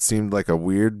it seemed like a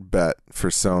weird bet for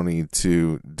Sony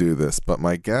to do this. But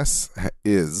my guess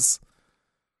is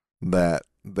that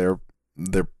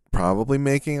they're probably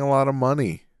making a lot of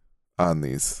money on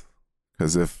these,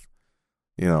 because if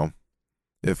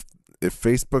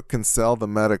Facebook can sell the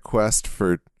Meta Quest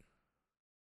for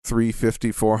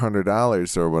 $350,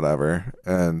 $400 or whatever,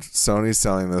 and Sony's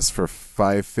selling this for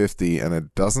 $550, and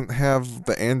it doesn't have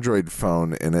the Android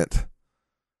phone in it,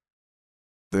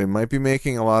 they might be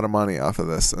making a lot of money off of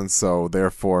this, and so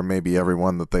therefore maybe every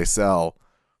one that they sell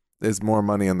is more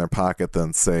money in their pocket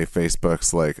than, say,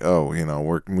 Facebook's like, oh,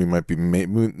 we might be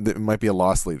it might be a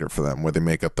loss leader for them where they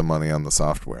make up the money on the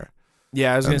software.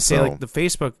 Yeah, I was going to say, like,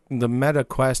 the Meta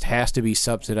Quest has to be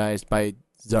subsidized by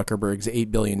Zuckerberg's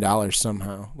 $8 billion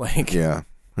somehow. Like, yeah,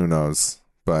 who knows?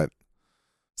 But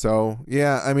so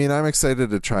yeah, I mean, I'm excited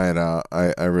to try it out.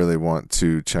 I really want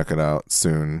to check it out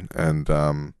soon, and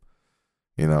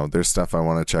there's stuff I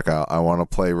want to check out. I want to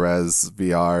play Res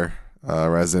VR,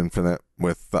 Res Infinite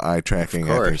with the eye tracking.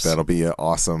 I think that'll be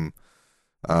awesome.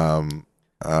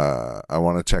 I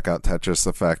want to check out Tetris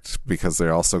Effect because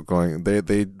they're also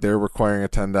they're requiring a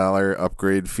 $10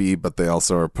 upgrade fee, but they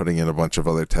also are putting in a bunch of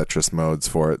other Tetris modes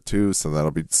for it too, so that'll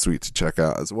be sweet to check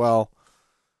out as well.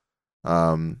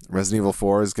 Resident Evil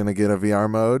 4 is going to get a VR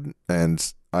mode,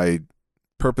 and I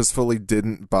purposefully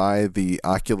didn't buy the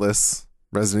Oculus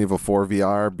Resident Evil 4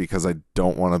 VR because I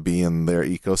don't want to be in their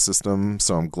ecosystem,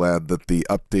 so I'm glad that the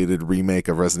updated remake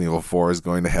of Resident Evil 4 is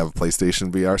going to have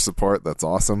PlayStation VR support. That's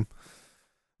awesome.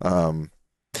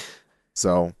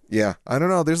 So yeah, I don't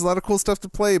know. There's a lot of cool stuff to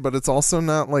play, but it's also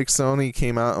not like Sony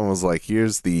came out and was like,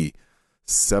 here's the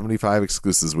 75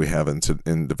 exclusives we have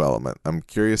in development. I'm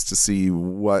curious to see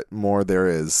what more there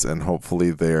is, and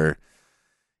hopefully their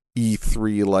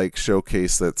E3 like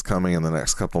showcase that's coming in the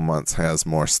next couple months has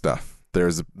more stuff.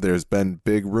 There's been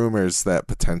big rumors that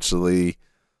potentially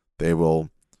they will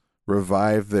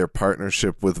revive their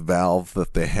partnership with Valve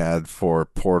that they had for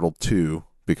Portal 2,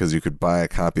 because you could buy a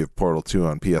copy of Portal 2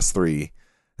 on PS3,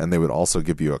 and they would also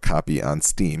give you a copy on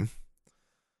Steam.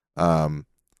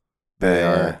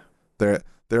 There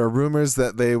are rumors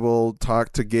that they will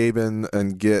talk to Gaben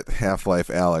and get Half-Life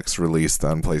Alyx released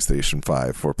on PlayStation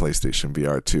 5 for PlayStation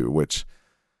VR 2, which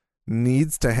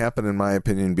needs to happen in my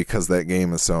opinion because that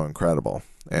game is so incredible,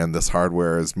 and this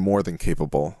hardware is more than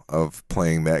capable of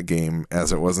playing that game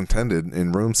as it was intended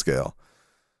in room scale.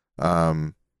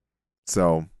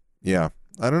 So yeah,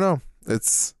 I don't know.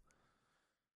 It's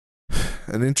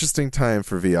an interesting time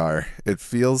for VR. It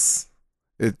feels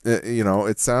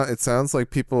it sounds like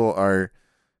people are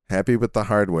happy with the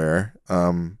hardware,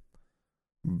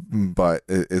 but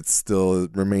it still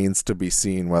remains to be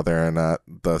seen whether or not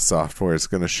the software is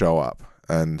going to show up.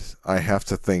 And I have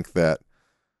to think that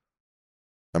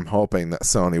I'm hoping that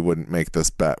Sony wouldn't make this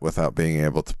bet without being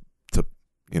able to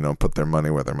put their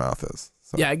money where their mouth is.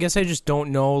 So. Yeah, I guess I just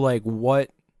don't know like what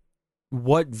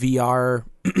VR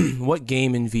what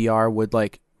game in VR would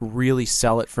like really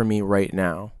sell it for me right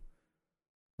now.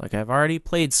 Like, I've already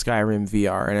played Skyrim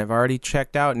VR, and I've already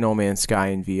checked out No Man's Sky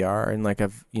in VR, and like I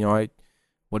put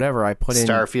in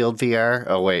Starfield VR.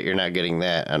 Oh wait, you're not getting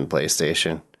that on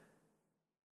PlayStation.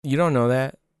 You don't know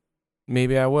that.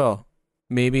 Maybe I will.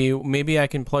 Maybe I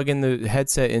can plug in the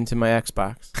headset into my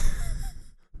Xbox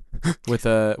with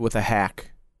a hack.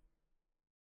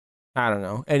 I don't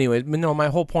know. Anyway, but no, my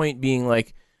whole point being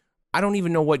like, I don't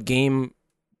even know what kind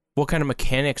of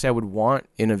mechanics I would want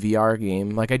in a VR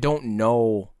game. Like, I don't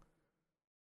know.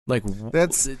 Like, I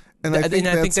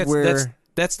think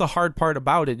that's the hard part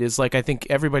about it, is like, I think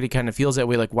everybody kind of feels that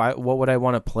way. Like, what would I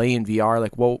want to play in VR?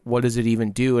 Like, what does it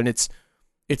even do? And it's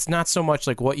not so much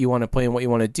like what you want to play and what you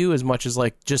want to do, as much as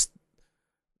like just,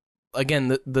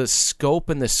 again, the scope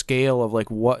and the scale of like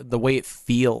the way it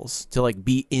feels to like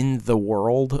be in the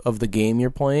world of the game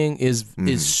you're playing is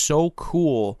so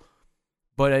cool.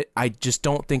 But I just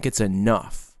don't think it's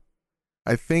enough.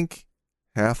 I think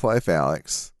Half-Life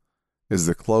Alyx is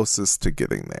the closest to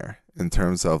getting there in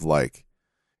terms of like,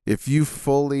 if you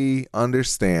fully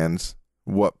understand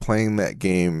what playing that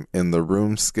game in the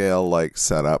room scale like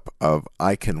setup of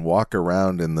I can walk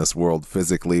around in this world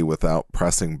physically without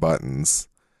pressing buttons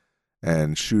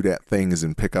and shoot at things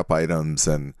and pick up items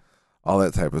and all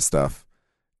that type of stuff.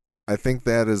 I think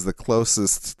that is the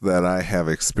closest that I have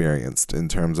experienced in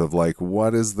terms of like,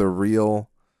 what is the real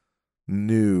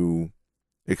new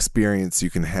experience you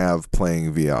can have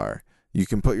playing VR? You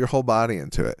can put your whole body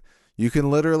into it. You can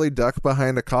literally duck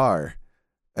behind a car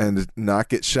and not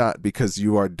get shot because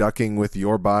you are ducking with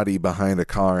your body behind a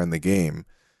car in the game.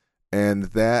 And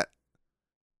that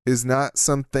is not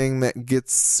something that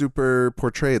gets super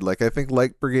portrayed. Like, I think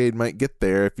Light Brigade might get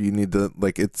there if you need to,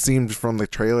 like, it seemed from the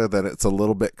trailer that it's a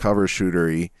little bit cover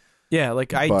shootery Yeah,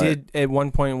 like I did at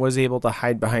one point was able to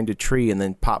hide behind a tree and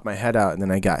then pop my head out and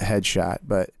then I got headshot.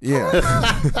 But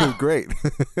Yeah, great.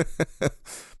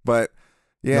 But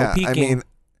yeah, No peeking. I mean,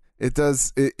 it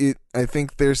does. It. I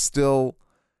think there's still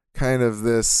kind of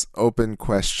this open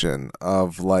question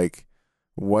of like,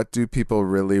 what do people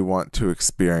really want to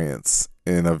experience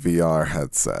in a VR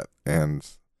headset? And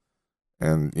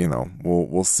you know,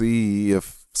 we'll see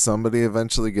if somebody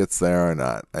eventually gets there or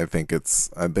not. I think it's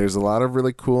there's a lot of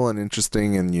really cool and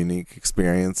interesting and unique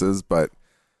experiences, but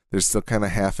there's still kind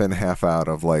of half in, half out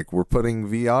of like, we're putting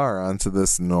VR onto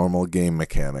this normal game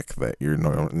mechanic that you're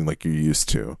used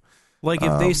to. like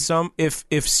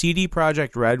if CD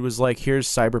Projekt Red was like, here's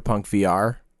Cyberpunk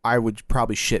VR, I would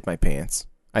probably shit my pants,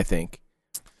 I think.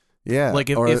 Yeah. Like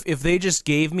if they just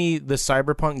gave me the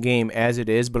Cyberpunk game as it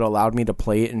is but allowed me to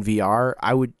play it in VR,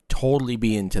 I would totally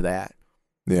be into that.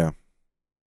 yeah.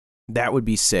 That would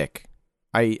be sick.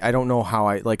 I don't know how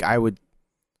I would.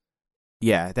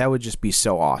 Yeah, that would just be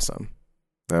so awesome.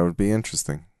 That would be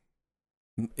interesting.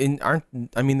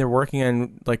 They're working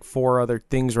on like 4 other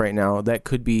things right now. That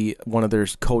could be one of their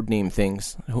code name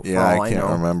things. Yeah, I can't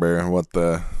remember what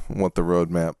the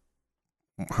roadmap,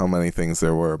 how many things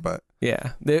there were, but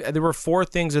yeah, there were 4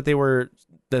 things that they were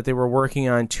working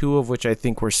on. 2 of which I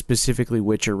think were specifically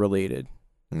Witcher related.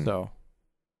 So,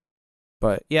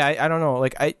 but yeah, I don't know.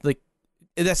 Like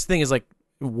that's the thing is like,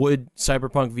 would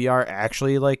Cyberpunk VR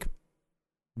actually like,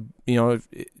 you know,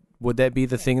 would that be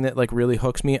the thing that like really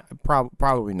hooks me?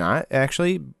 Probably not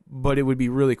actually, but it would be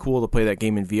really cool to play that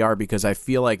game in VR because I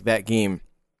feel like that game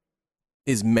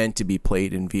is meant to be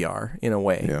played in VR in a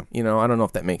way. Yeah. You know, I don't know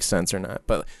if that makes sense or not,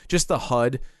 but just the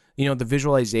HUD, you know, the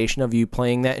visualization of you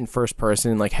playing that in first person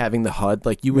and like having the HUD,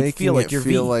 like you would making feel like it you're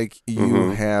feel like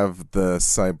you have the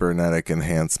cybernetic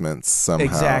enhancemenents somehow.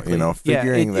 Exactly. You know,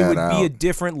 figuring it would that out. be a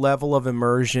different level of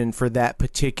immersion for that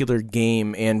particular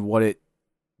game and what it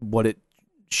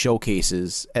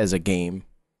showcases as a game.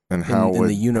 And how in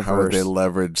the universe. How would they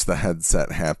leverage the headset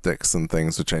haptics and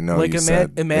things, which I know like you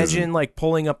said imagine isn't. like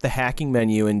pulling up the hacking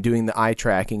menu and doing the eye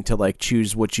tracking to like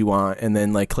choose what you want and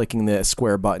then like clicking the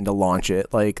square button to launch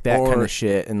it, like that kind of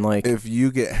shit. And like if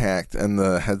you get hacked and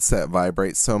the headset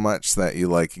vibrates so much that you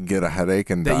like get a headache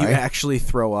and that die. you actually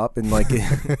throw up and like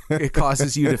it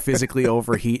causes you to physically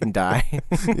overheat and die.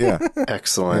 Yeah.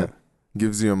 Excellent.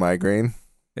 Gives you a migraine.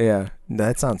 Yeah,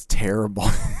 that sounds terrible.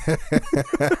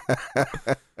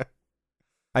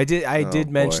 I did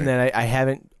mention boy. that I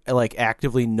haven't like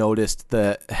actively noticed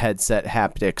the headset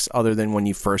haptics other than when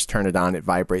you first turn it on, it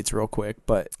vibrates real quick.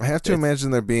 But I have to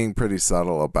imagine they're being pretty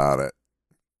subtle about it.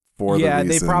 Yeah,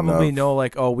 they probably know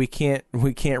like, oh, we can't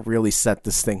really set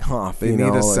this thing off. They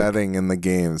need a setting in the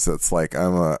games that's like,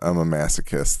 I'm a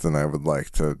masochist and I would like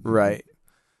to right.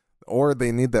 Or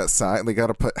they need that side. They got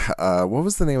to put. What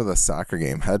was the name of the soccer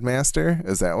game? Headmaster?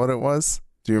 Is that what it was?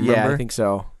 Do you remember? Yeah, I think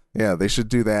so. Yeah, they should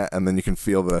do that, and then you can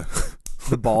feel the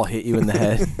ball hit you in the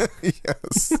head.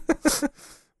 Yes,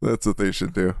 that's what they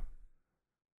should do.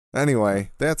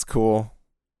 Anyway, that's cool.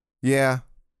 Yeah,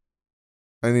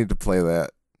 I need to play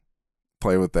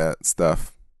with that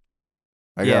stuff.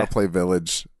 I gotta play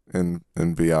Village in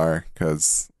VR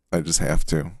because I just have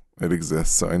to. It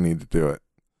exists, so I need to do it.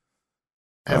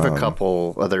 I have a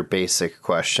couple other basic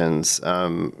questions.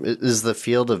 Is the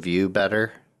field of view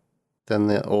better than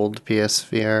the old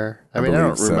PSVR? I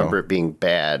don't remember it being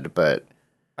bad, but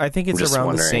I think it's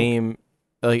around the same.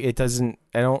 Like it doesn't.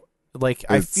 I don't like.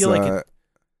 I feel like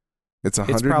it's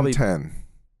 110.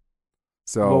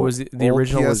 So what was the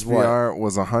original? PSVR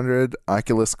was 100.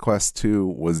 Oculus Quest 2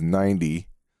 was 90.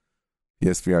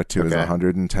 PSVR 2 is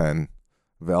 110.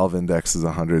 Valve Index is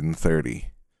 130.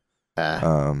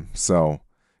 So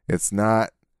it's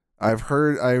not. I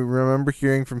remember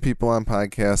hearing from people on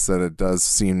podcasts that it does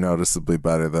seem noticeably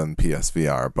better than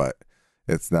PSVR, but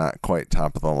it's not quite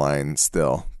top of the line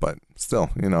still. But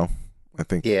still, I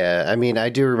think. Yeah, I mean, I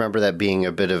do remember that being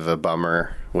a bit of a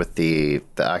bummer with the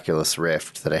Oculus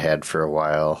Rift that I had for a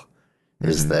while,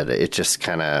 is that it just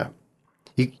kind of,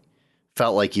 you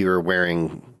felt like you were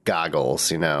wearing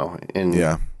goggles, and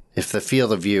if the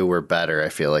field of view were better, I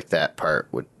feel like that part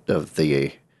of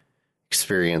the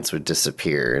experience would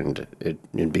disappear and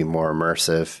it'd be more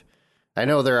immersive. I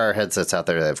know there are headsets out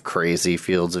there that have crazy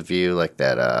fields of view, like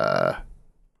that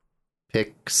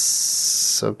Pix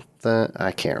something.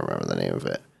 I can't remember the name of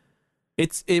it.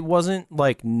 It wasn't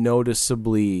like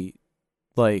noticeably,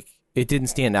 like it didn't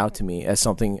stand out to me as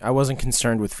something. I wasn't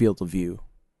concerned with field of view,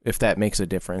 if that makes a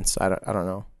difference. I don't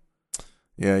know.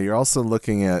 Yeah, you're also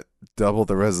looking at double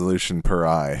the resolution per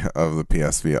eye of the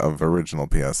PSVR, of original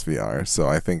PSVR. So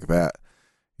I think that,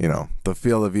 the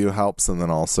field of view helps, and then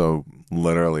also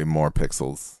literally more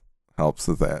pixels helps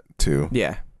with that too.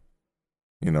 Yeah.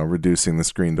 Reducing the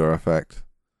screen door effect.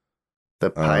 The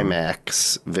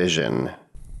Pimax Vision.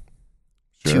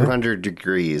 Sure. 200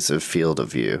 degrees of field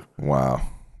of view. Wow,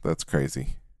 that's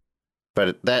crazy.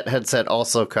 But that headset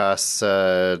also costs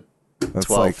That's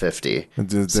 $12.50. Did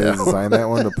they design that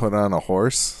one to put on a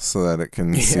horse so that it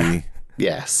can see?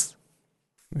 Yes.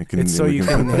 It's so you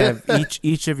can have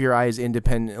each of your eyes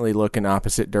independently look in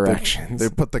opposite directions. They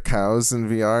put the cows in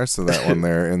VR so that when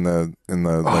they're in the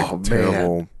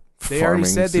terrible they already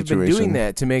said they've been doing situation-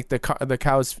 that to make the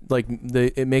cows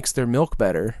it makes their milk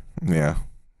better. Yeah.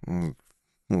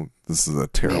 This is a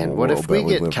terrible Man, what world if we that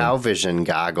we get live cow vision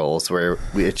goggles where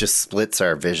it just splits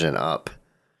our vision up?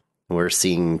 We're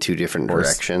seeing two different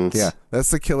directions. Yeah,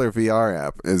 that's the killer VR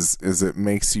app. Is it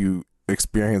makes you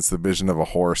experience the vision of a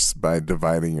horse by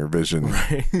dividing your vision.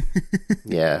 Right.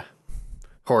 Yeah.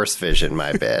 Horse vision,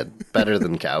 my bad. Better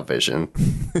than cow vision.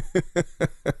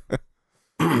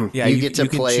 Yeah, you get to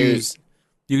play.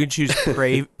 You can choose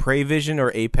prey vision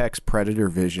or apex predator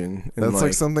vision. And That's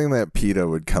like something that PETA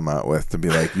would come out with to be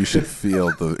like, you should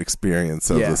feel the experience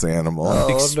of Yeah. this animal.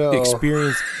 Oh, no.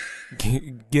 experience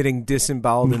getting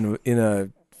disemboweled in a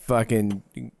fucking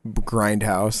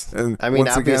grindhouse. And I mean,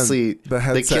 once again, obviously, the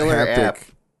headset killer haptic. app.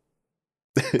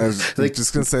 I was Like-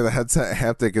 just gonna say the headset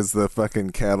haptic is the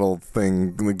fucking cattle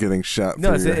thing getting shot.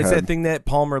 No, through your it's head. that thing that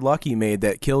Palmer Luckey made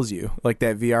that kills you, like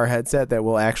that VR headset that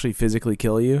will actually physically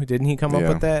kill you. Didn't he come up Yeah.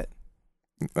 with that?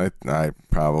 I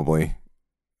probably.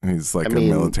 He's like I a mean-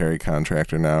 military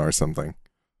contractor now or something.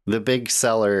 The big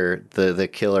seller, the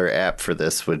killer app for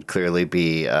this would clearly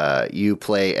be you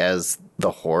play as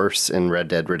the horse in Red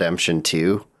Dead Redemption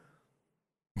 2.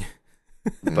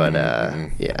 But,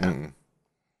 yeah. Mm.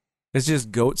 It's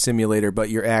just Goat Simulator, but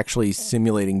you're actually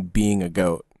simulating being a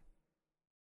goat.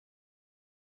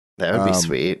 That would be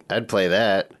sweet. I'd play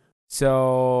that.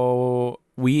 So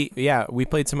we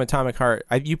played some Atomic Heart.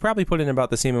 You probably put in about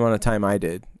the same amount of time I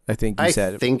did. I think you I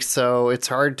said. think so. It's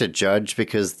hard to judge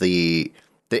because the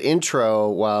intro,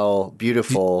 while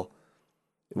beautiful,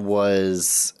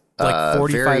 was Like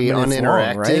 45 very minutes long,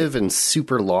 uninteractive right? and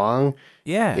super long.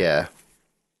 Yeah. Yeah.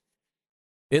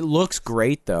 It looks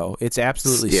great though. It's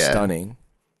absolutely Yeah. stunning.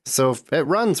 So it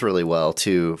runs really well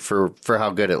too for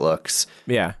how good it looks.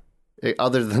 Yeah.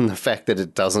 Other than the fact that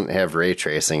it doesn't have ray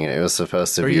tracing and it was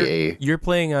supposed to Or be you're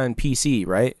playing on PC,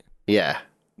 right? yeah.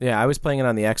 Yeah, I was playing it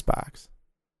on the Xbox.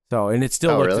 So, and it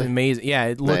still Oh, looked really? amazing. Yeah,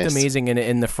 it looked Nice. amazing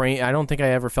in the frame. I don't think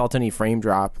I ever felt any frame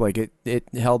drop. Like it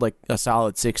held like a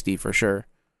solid 60 for sure.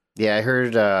 Yeah, I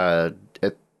heard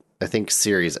I think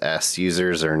Series S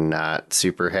users are not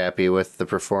super happy with the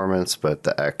performance, but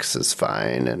the X is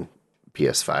fine and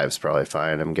PS5 is probably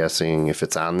fine, I'm guessing, if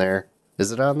it's on there.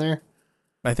 Is it on there?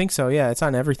 I think so. Yeah, it's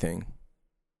on everything.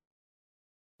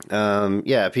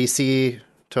 Yeah, PC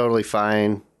totally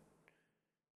fine.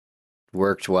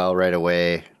 Worked well right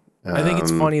away. I think it's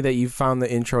funny that you found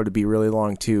the intro to be really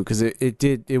long too, because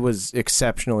it was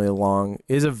exceptionally long.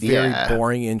 It is a very Yeah.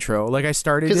 boring intro. Like I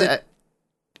started because it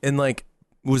and like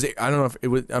I don't know if it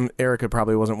was Erica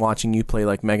probably wasn't watching you play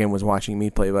like Megan was watching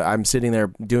me play, but I'm sitting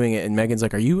there doing it and Megan's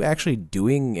like, "Are you actually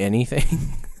doing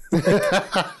anything?"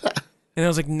 And I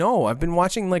was like, "No, I've been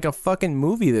watching like a fucking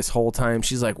movie this whole time."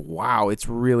 She's like, "Wow, it's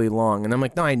really long." And I'm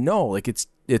like, "No, I know. Like it's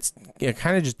I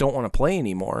kind of just don't want to play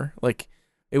anymore." Like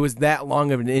it was that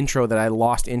long of an intro that I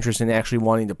lost interest in actually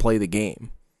wanting to play the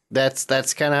game. That's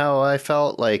kind of how I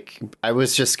felt. Like I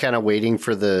was just kind of waiting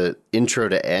for the intro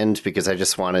to end because I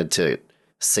just wanted to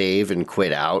save and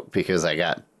quit out because I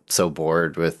got so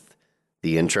bored with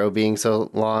the intro being so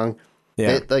long.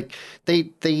 Yeah.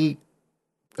 They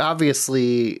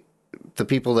obviously, the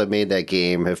people that made that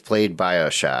game have played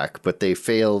BioShock, but they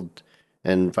failed,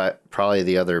 and probably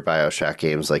the other BioShock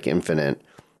games like Infinite,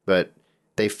 but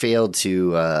they failed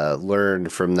to learn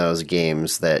from those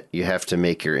games that you have to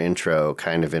make your intro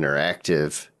kind of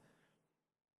interactive.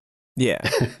 Yeah.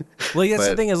 Well, that's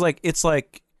the But- thing is like it's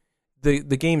like the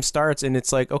game starts and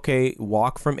it's like, okay,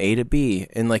 walk from A to B,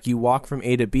 and like you walk from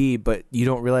A to B, but you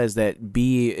don't realize that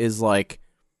B is like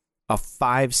a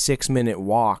 5-6 minute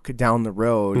walk down the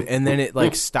road, and then it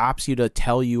like stops you to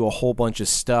tell you a whole bunch of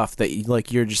stuff that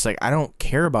you're just like, I don't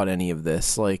care about any of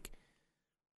this, like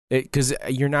because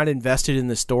you're not invested in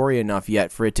the story enough yet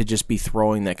for it to just be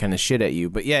throwing that kind of shit at you.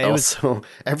 But yeah, it was Also,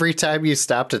 every time you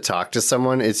stop to talk to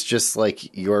someone, it's just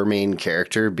like your main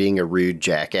character being a rude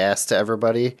jackass to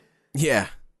everybody. yeah.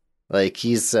 Like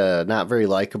he's not very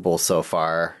likable so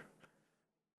far,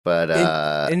 but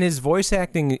And his voice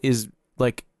acting is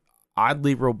like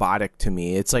oddly robotic to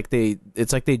me. It's like they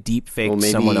deep faked Well,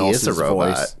 maybe someone he else's is a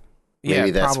robot. voice.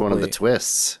 Maybe that's probably. one of the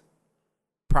twists.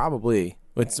 Probably.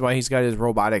 That's why he's got his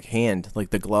robotic hand, like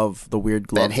the glove, the weird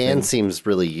glove. That hand thing. seems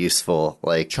really useful.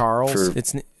 Like Charles. for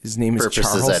His name is purposes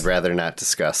Charles. I'd rather not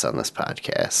discuss on this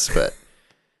podcast, but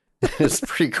it's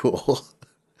pretty cool.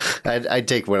 I'd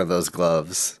take one of those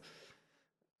gloves.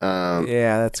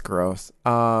 Yeah, that's gross.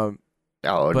 Oh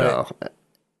no.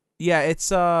 Yeah,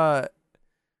 it's I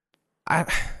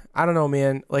don't know,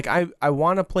 man. Like I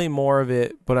want to play more of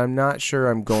it, but I'm not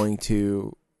sure I'm going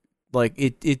to. Like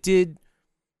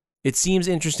it seems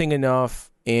interesting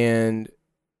enough, and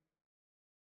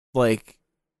like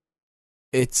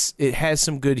it has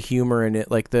some good humor in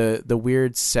it. Like the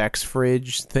weird sex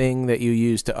fridge thing that you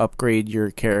use to upgrade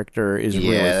your character is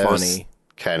really that was funny.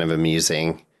 kind of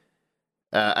amusing.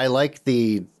 I like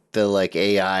the like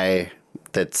AI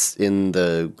that's in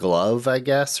the glove, I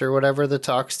guess, or whatever, that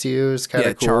talks to you is kind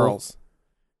of cool. Charles.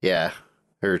 Yeah,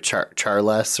 or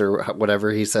Charles or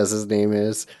whatever he says his name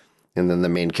is, and then the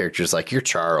main character's like, "You're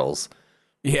Charles."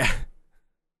 Yeah.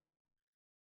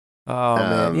 Oh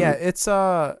man, yeah. It's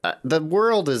the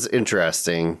world is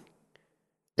interesting,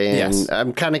 and Yes.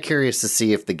 I'm kind of curious to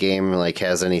see if the game like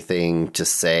has anything to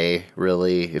say.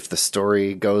 Really, if the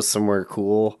story goes somewhere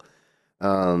cool.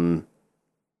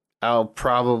 I'll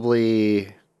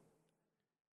probably.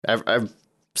 I've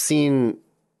seen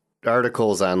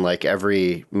articles on like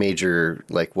every major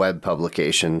like web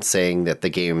publication saying that the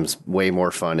game's way more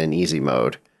fun in easy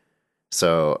mode.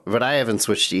 So, but I haven't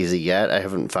switched to easy yet. I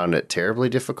haven't found it terribly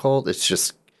difficult. It's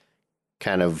just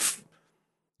kind of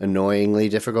annoyingly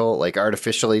difficult, like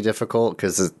artificially difficult,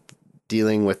 because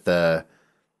dealing with the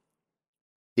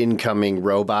incoming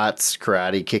robots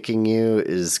karate kicking you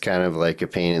is kind of like a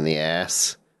pain in the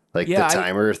ass. Like Yeah, the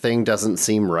timer thing doesn't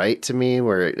seem right to me,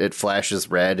 where it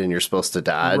flashes red and you're supposed to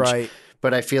dodge. right.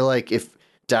 But I feel like if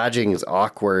dodging is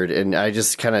awkward and I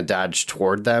just kind of dodge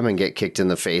toward them and get kicked in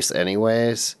the face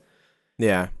anyways.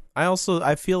 Yeah.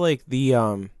 I feel like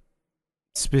the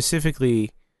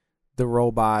specifically the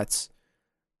robots,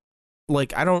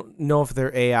 like I don't know if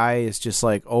their AI is just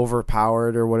like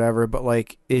overpowered or whatever, but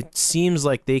like it seems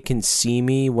like they can see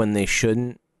me when they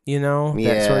shouldn't,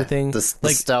 that sort of thing. The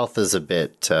stealth is a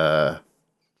bit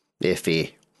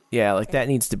iffy. Yeah, like that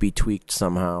needs to be tweaked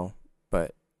somehow.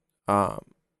 But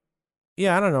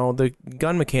yeah, I don't know. The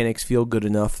gun mechanics feel good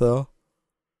enough though.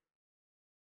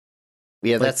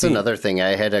 Yeah, Like that's another thing. I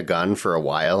had a gun for a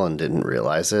while and didn't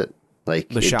realize it. Like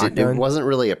The it shotgun? wasn't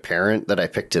really apparent that I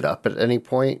picked it up at any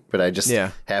point, but I just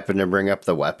happened to bring up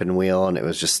the weapon wheel and it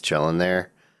was just chilling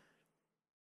there.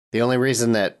 The only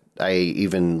reason that I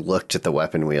even looked at the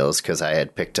weapon wheel is because I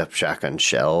had picked up shotgun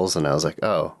shells and I was like,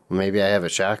 oh, maybe I have a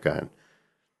shotgun.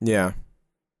 Yeah.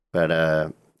 But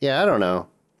yeah, I don't know.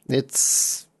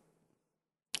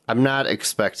 I'm not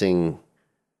expecting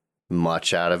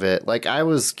much out of it. Like I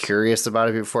was curious about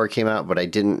it before it came out, but I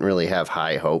didn't really have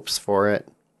high hopes for it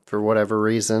for whatever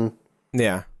reason.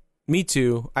 Yeah. Me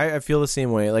too. I feel the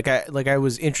same way. Like I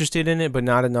was interested in it, but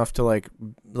not enough to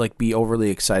like be overly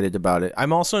excited about it. I'm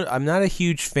not a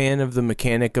huge fan of the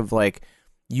mechanic of like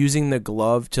using the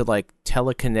glove to like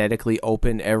telekinetically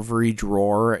open every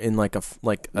drawer in like a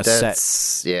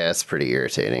set. Yeah, it's pretty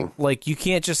irritating. Like you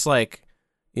can't just like,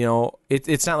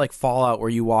 it's not like Fallout where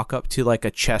you walk up to like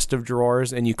a chest of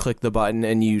drawers and you click the button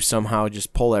and you somehow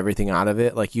just pull everything out of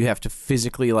it. Like you have to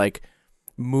physically like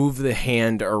move the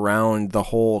hand around the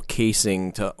whole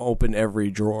casing to open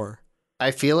every drawer. I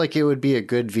feel like it would be a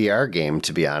good VR game,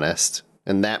 to be honest.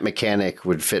 And that mechanic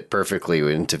would fit perfectly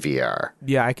into VR.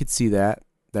 Yeah, I could see that.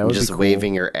 That would just be cool.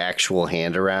 waving your actual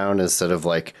hand around instead of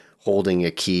like holding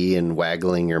a key and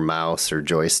waggling your mouse or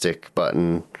joystick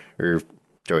button or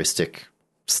joystick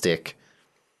stick.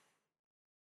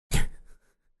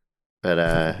 But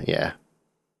yeah.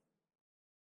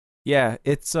 Yeah,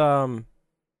 it's I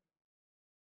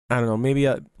don't know, maybe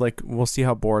we'll see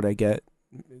how bored I get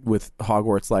with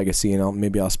Hogwarts Legacy, and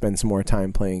maybe I'll spend some more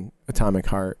time playing Atomic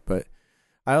Heart. But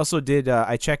I also did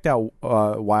I checked out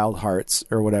Wild Hearts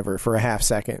or whatever for a half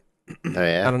second. Oh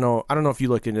yeah. I don't know if you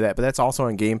looked into that, but that's also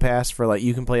on Game Pass for like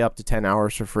you can play up to 10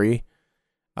 hours for free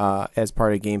as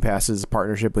part of Game Pass's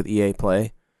partnership with EA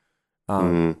Play.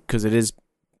 Because it is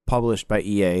published by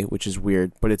EA, which is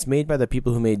weird, but it's made by the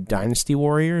people who made Dynasty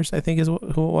Warriors, I think is who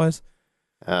it was.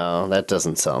 Oh, that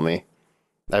doesn't sell me.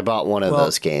 I bought one of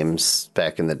those games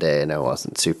back in the day and I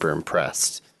wasn't super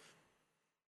impressed.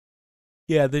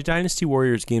 Yeah, the Dynasty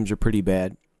Warriors games are pretty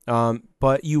bad.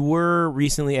 But you were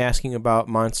recently asking about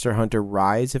Monster Hunter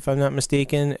Rise, if I'm not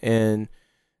mistaken, and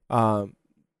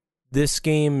this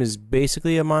game is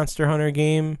basically a Monster Hunter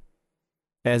game.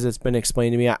 as it's been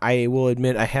explained to me. I will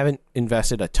admit I haven't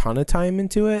invested a ton of time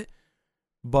into it,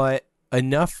 but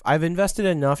I've invested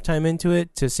enough time into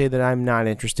it to say that I'm not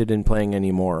interested in playing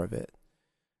any more of it.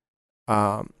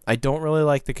 I don't really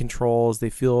like the controls. They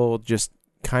feel just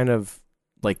kind of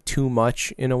like too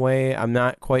much in a way. I'm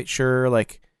not quite sure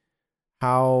like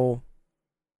how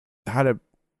to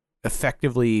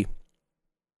effectively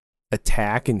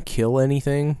attack and kill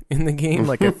anything in the game.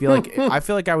 Like I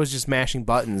feel like I was just mashing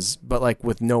buttons, but like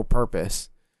with no purpose.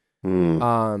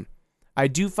 I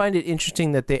do find it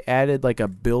interesting that they added like a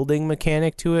building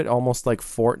mechanic to it, almost like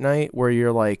Fortnite, where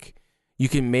you're like, you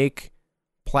can make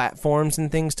platforms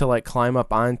and things to like climb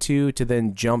up onto to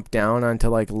then jump down onto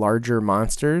like larger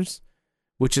monsters,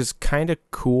 which is kind of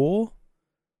cool.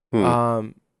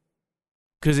 Because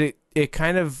it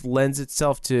kind of lends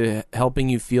itself to helping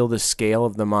you feel the scale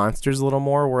of the monsters a little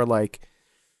more, where like,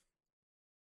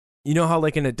 you know how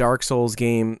like in a Dark Souls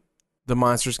game, the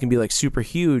monsters can be like super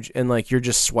huge and like you're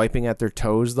just swiping at their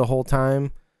toes the whole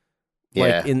time.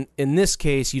 Yeah. Like in this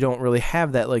case, you don't really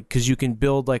have that, like, because you can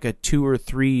build like a 2 or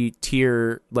 3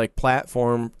 tier like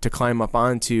platform to climb up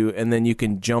onto, and then you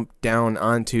can jump down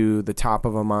onto the top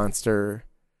of a monster,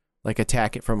 like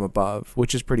attack it from above,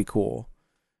 which is pretty cool.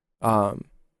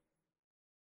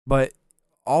 But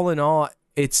all in all,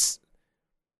 it's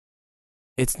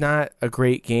not a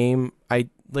great game.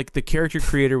 Like the character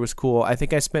creator was cool. I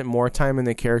think I spent more time in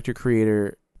the character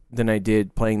creator than I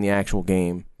did playing the actual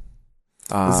game.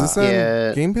 Is this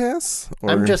on Game Pass?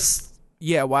 Or?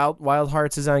 Wild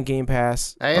Hearts is on Game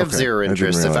Pass. I have zero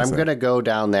interest. If I'm going to go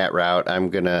down that route, I'm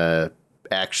going to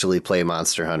actually play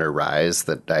Monster Hunter Rise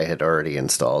that I had already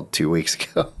installed 2 weeks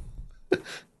ago.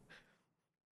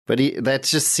 But that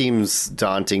just seems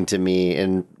daunting to me.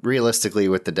 And realistically,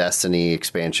 with the Destiny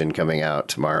expansion coming out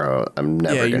tomorrow, I'm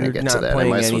never going to get to that. I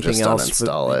might as well just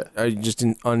uninstall it. I just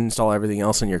uninstall everything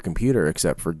else on your computer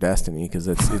except for Destiny, because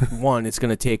it's going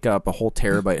to take up a whole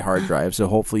terabyte hard drive. So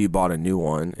hopefully you bought a new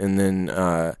one, and then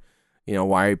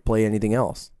why play anything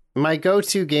else? My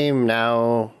go-to game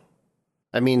now,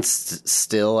 I mean,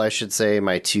 still, I should say,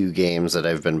 my 2 games that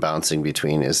I've been bouncing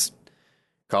between is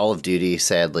Call of Duty,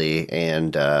 sadly,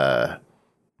 and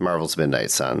Marvel's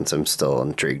Midnight Suns. I'm still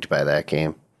intrigued by that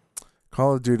game.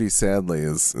 Call of Duty, sadly,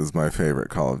 is my favorite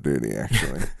Call of Duty,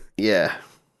 actually. Yeah.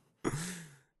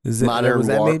 Was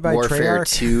that made by Warfare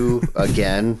Treyarch? 2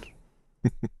 again.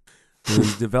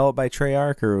 Was it developed by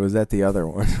Treyarch, or was that the other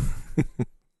one?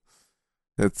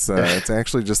 It's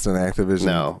actually just an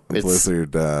Activision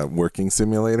Blizzard working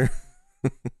simulator.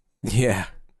 Yeah.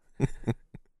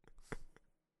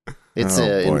 It's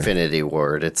Infinity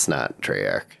Ward. It's not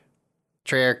Treyarch.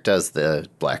 Treyarch does the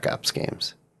Black Ops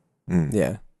games.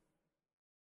 Yeah.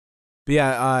 But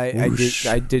yeah,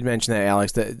 I did mention that,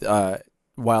 Alex, that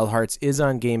Wild Hearts is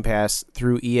on Game Pass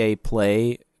through EA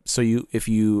Play. So if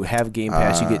you have Game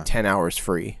Pass, you get 10 hours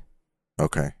free.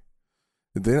 Okay.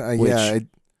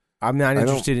 I'm not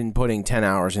interested in putting 10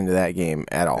 hours into that game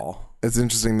at all. It's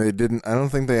interesting. I don't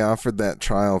think they offered that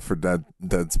trial for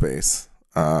Dead Space.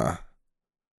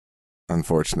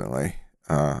 Unfortunately,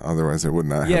 otherwise I would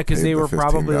not. Yeah, because they were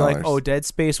probably $15. like, "Oh, Dead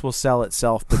Space will sell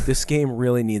itself, but this game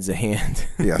really needs a hand."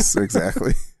 Yes,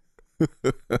 exactly.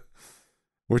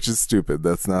 Which is stupid.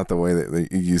 That's not the way that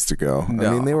it used to go. No.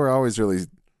 I mean, they were always really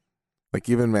like,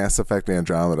 even Mass Effect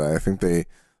Andromeda. I think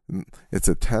it's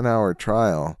a 10-hour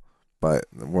trial, but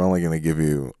we're only going to give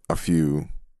you a few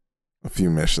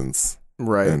missions,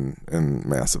 right? In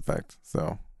Mass Effect,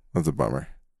 so that's a bummer.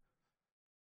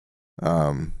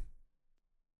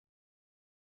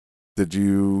 Did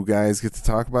you guys get to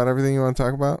talk about everything you want to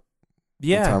talk about?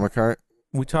 Yeah. Atomic Heart?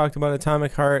 We talked about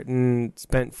Atomic Heart and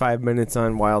spent 5 minutes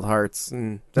on Wild Hearts,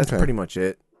 and that's pretty much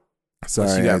it.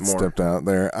 Sorry, I stepped out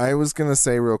there. I was going to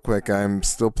say real quick, I'm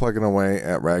still plugging away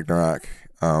at Ragnarok.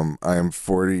 I am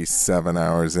 47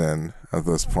 hours in at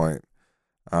this point,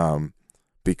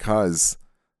 because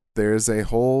there's a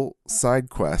whole side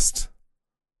quest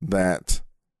that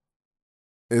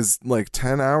is like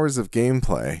 10 hours of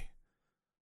gameplay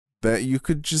that you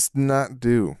could just not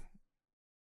do.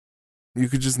 You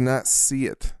could just not see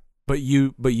it. But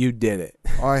you did it.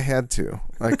 Oh, I had to.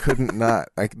 I couldn't not.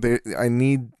 I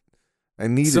needed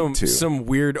to. Some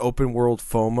weird open world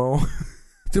FOMO.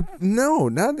 No,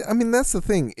 not. I mean, that's the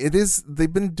thing.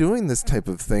 They've been doing this type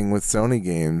of thing with Sony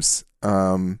games.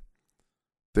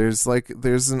 There's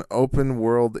an open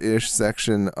world-ish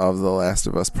section of The Last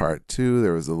of Us Part 2.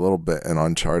 There was a little bit in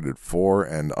Uncharted 4,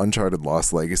 and Uncharted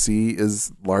Lost Legacy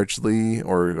is largely,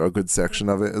 or a good section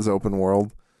of it, is open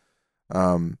world.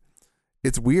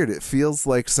 It's weird. It feels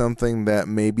like something that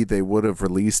maybe they would have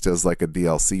released as like a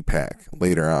DLC pack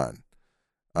later on.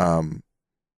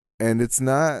 and it's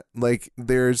not like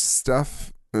there's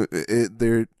stuff.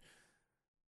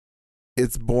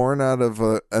 It's born out of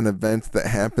an event that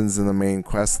happens in the main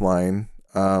quest line.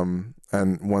 And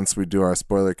once we do our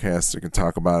spoiler cast, we can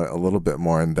talk about it a little bit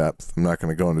more in depth. I'm not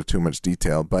going to go into too much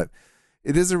detail, but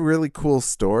it is a really cool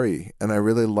story, and I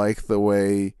really like the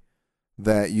way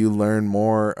that you learn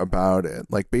more about it.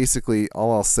 Like, basically,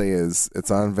 all I'll say is it's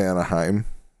on Vanaheim,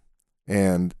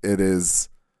 and it is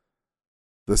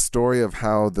the story of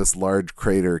how this large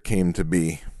crater came to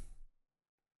be.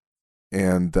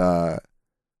 And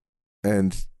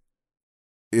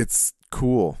it's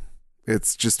cool.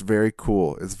 It's just very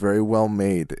cool. It's very well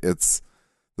made. It's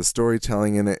the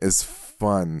storytelling in it is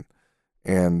fun,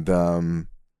 and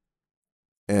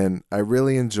I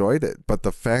really enjoyed it. But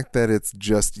the fact that it's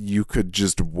just you could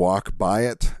just walk by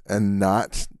it and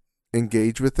not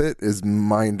engage with it is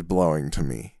mind blowing to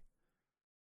me.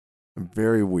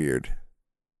 Very weird.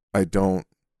 I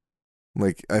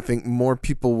think more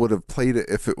people would have played it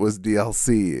if it was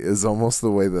DLC, is almost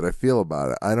the way that I feel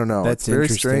about it. I don't know. That's it's very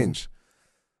interesting. strange.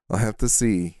 I'll have to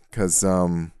see, because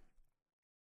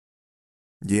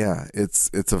yeah, it's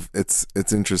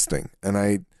interesting, and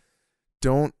I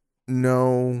don't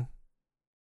know.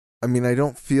 I mean, I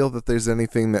don't feel that there's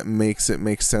anything that makes it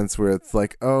make sense where it's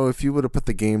like, oh, if you would have put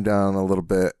the game down a little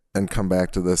bit and come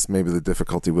back to this, maybe the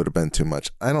difficulty would have been too much.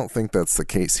 I don't think that's the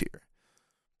case here,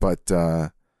 but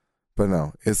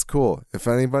no, it's cool. If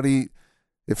anybody,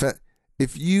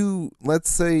 if you,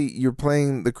 let's say you're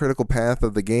playing the critical path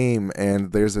of the game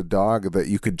and there's a dog that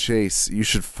you could chase, you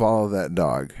should follow that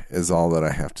dog, is all that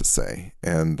I have to say.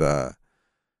 And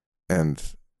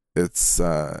it's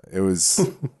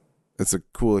it's a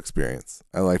cool experience.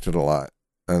 I liked it a lot,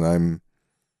 and I'm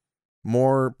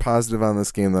more positive on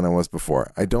this game than I was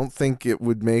before. I don't think it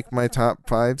would make my top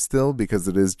 5 still, because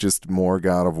it is just more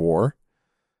God of War.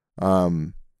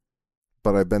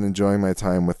 But I've been enjoying my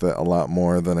time with it a lot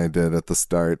more than I did at the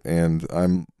start, and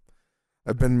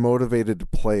I've been motivated to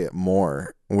play it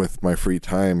more with my free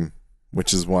time,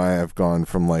 which is why I've gone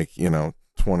from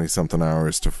 20 something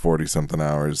hours to 40 something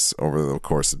hours over the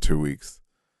course of 2 weeks.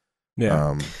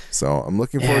 Yeah. So I'm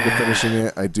looking forward to finishing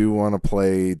it. I do want to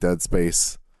play Dead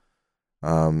Space.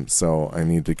 So I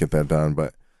need to get that done,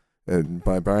 but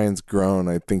by Brian's groan,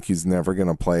 I think he's never going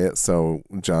to play it, so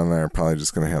John and I are probably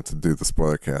just going to have to do the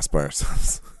spoiler cast by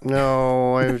ourselves.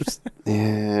 No, I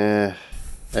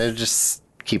just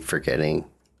keep forgetting.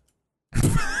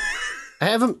 I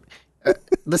haven't.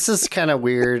 This is kind of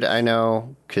weird, I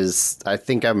know, because I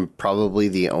think I'm probably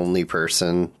the only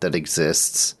person that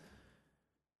exists,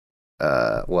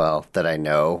 that I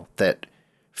know, that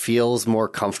feels more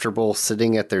comfortable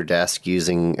sitting at their desk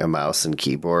using a mouse and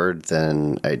keyboard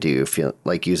than I do feel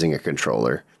like using a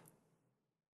controller.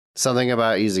 Something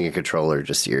about using a controller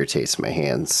just irritates my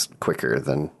hands quicker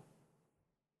than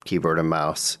keyboard and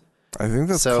mouse. I think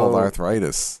that's called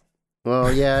arthritis.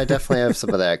 Well, yeah, I definitely have some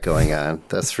of that going on.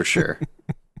 That's for sure.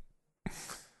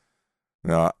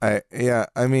 No, I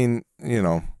mean,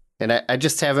 And I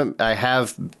just haven't, I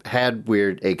have had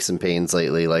weird aches and pains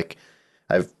lately. Like,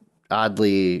 I've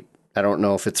oddly, I don't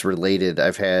know if it's related,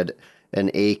 I've had an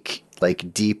ache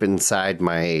like deep inside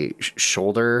my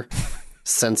shoulder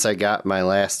since I got my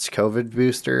last COVID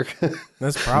booster.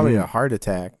 That's probably a heart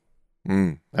attack.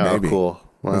 Oh, maybe. cool.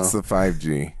 Well, It's the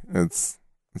 5G. It's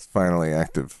finally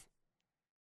active.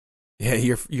 Yeah,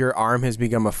 your arm has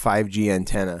become a 5G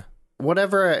antenna.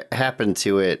 whatever happened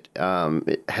to it,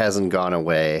 it hasn't gone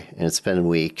away, and it's been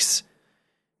weeks.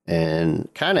 And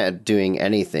kind of doing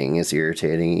anything is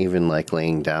irritating, even like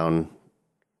laying down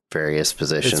various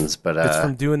positions. It's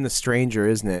from doing the stranger,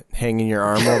 isn't it? Hanging your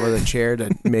arm over the chair to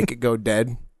make it go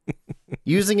dead.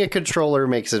 Using a controller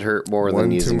makes it hurt more One than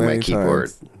too using my many keyboard.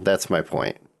 times. That's my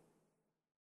point.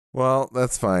 Well,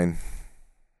 that's fine.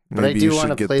 But I do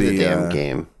want to play the damn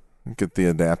game. Get the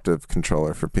adaptive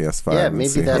controller for PS5. Yeah, and maybe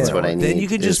see how that's that what I works. need. Then you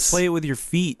could just is- play it with your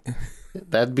feet.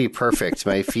 That'd be perfect.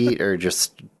 My feet are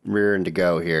just rearing to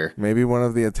go here. Maybe one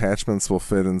of the attachments will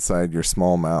fit inside your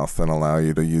small mouth and allow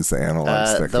you to use the analog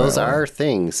stick. Those that way. are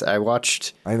things. I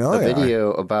watched I know a they are.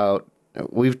 video about.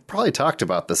 We've probably talked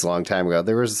about this a long time ago.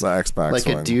 There was The Xbox like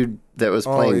a one. dude that was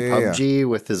Oh, playing yeah, yeah. PUBG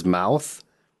with his mouth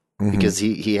Mhm. because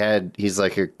he's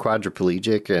like a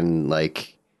quadriplegic and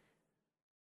like.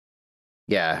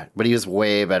 Yeah, but he was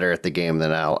way better at the game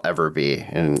than I'll ever be.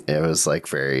 And it was like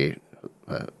very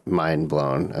mind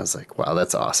blown. I was like, wow,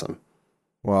 that's awesome.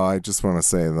 Well, I just want to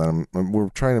say that we're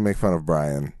trying to make fun of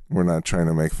Brian, We're not trying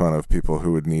to make fun of people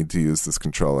who would need to use this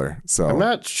controller. So I'm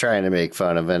not trying to make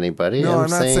fun of anybody. No, I'm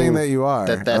not saying that you are.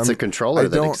 That's a controller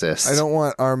that exists. I don't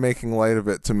want our making light of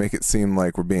it to make it seem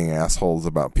like we're being assholes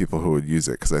about people who would use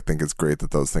it, because I think it's great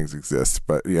that those things exist.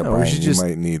 But yeah, No, Brian, you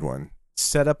might need one.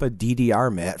 Set up a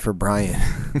DDR mat for Brian.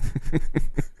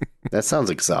 That sounds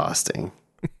exhausting.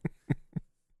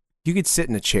 You could sit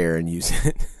in a chair and use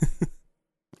it.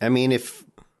 I mean, if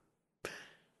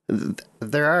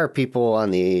there are people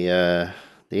on the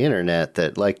internet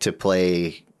that like to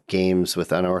play games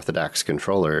with unorthodox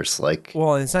controllers, like,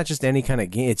 Well, it's not just any kind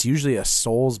of game. It's usually a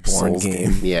Soulsborne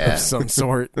game Yeah. of some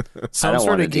sort. Some don't sort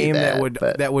wanna of do game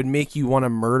that, that would make you want to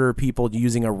murder people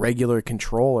using a regular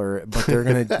controller, but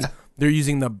they're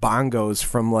using the bongos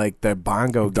from like the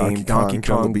bongo game Donkey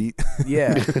Kong. Beat.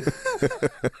 Yeah.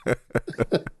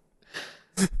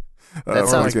 that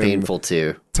sounds fucking painful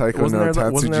too. Taiko no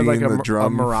Tatsuji like and the a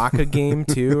drum. maraca game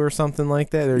too or something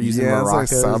like that? They're using yeah, it's like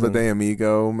maracas. Samba and- de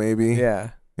Amigo, maybe. Yeah.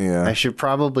 Yeah, I should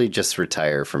probably just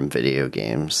retire from video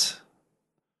games,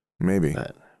 maybe.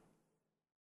 but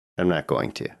I'm not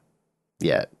going to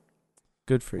yet.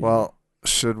 Good for you. Well,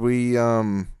 should we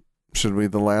The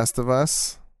Last of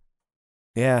Us?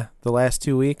 yeah, the last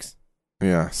 2 weeks.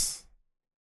 Yes.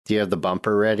 Do you have the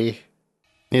bumper ready?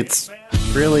 It's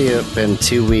really been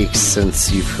 2 weeks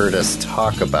since you've heard us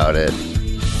talk about it.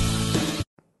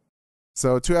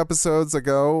 So 2 episodes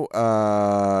ago,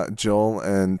 Joel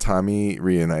and Tommy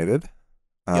reunited,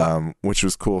 which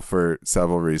was cool for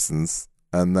several reasons.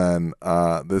 And then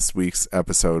this week's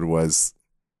episode was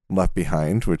Left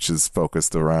Behind, which is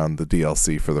focused around the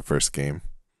DLC for the first game.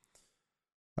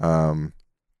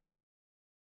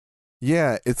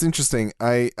 Yeah, it's interesting.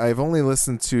 I've only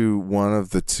listened to one of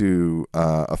the 2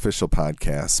 official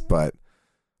podcasts, but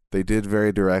they did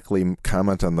very directly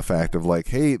comment on the fact of like,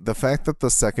 hey, the fact that the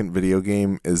second video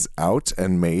game is out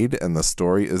and made and the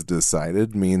story is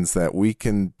decided means that we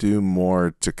can do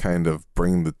more to kind of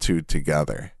bring the 2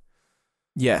 together.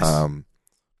 Yes.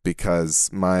 Because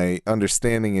my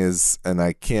understanding is, and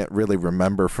I can't really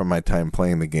remember from my time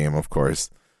playing the game, of course,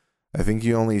 I think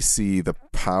you only see the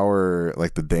power,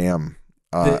 like the dam.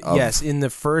 Yes, in the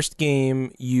first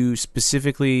game, you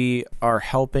specifically are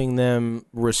helping them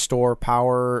restore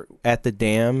power at the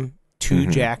dam to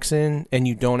Jackson, and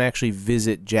you don't actually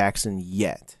visit Jackson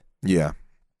yet. Yeah.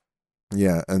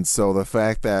 Yeah, and so the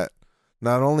fact that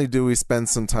not only do we spend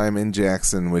some time in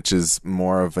Jackson, which is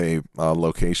more of a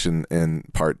location in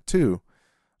part 2,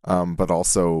 but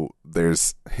also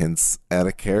there's hints at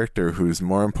a character who's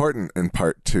more important in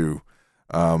part 2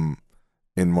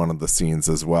 in one of the scenes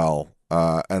as well.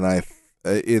 And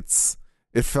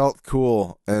it felt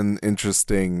cool and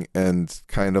interesting and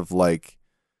kind of like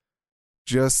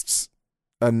just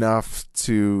enough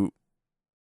to,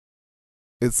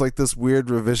 it's like this weird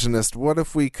revisionist, what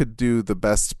if we could do the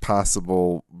best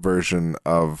possible version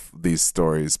of these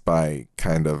stories by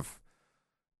kind of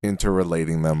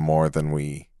interrelating them more than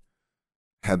we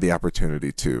had the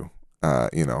opportunity to,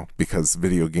 because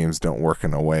video games don't work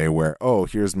in a way where, oh,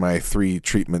 here's my 3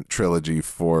 treatment trilogy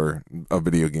for a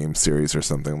video game series or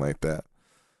something like that.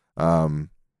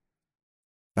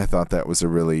 I thought that was a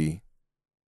really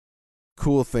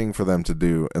cool thing for them to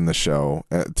do in the show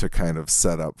to kind of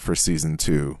set up for season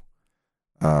 2,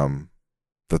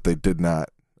 that they did not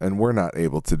and were not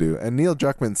able to do. And Neil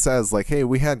Druckmann says, like, hey,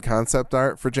 we had concept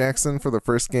art for Jackson for the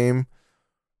first game,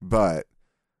 but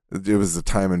it was a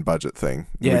time and budget thing.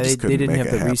 Yeah, they didn't have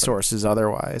the happen. resources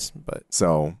otherwise. But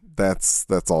So that's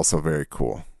also very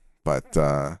cool. But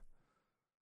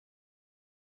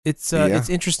it's Yeah. it's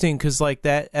interesting because like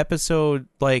that episode,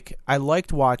 like I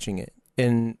liked watching it,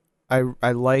 and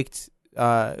I liked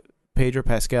Pedro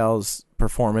Pascal's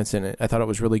performance in it. I thought it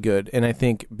was really good, and I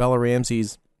think Bella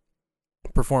Ramsey's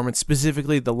performance,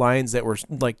 specifically the lines that were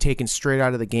like taken straight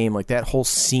out of the game, like that whole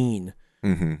scene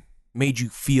made you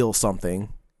feel something.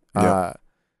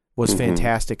 Was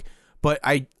fantastic. But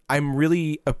I'm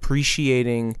really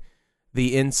appreciating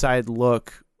the inside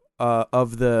look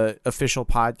of the official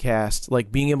podcast,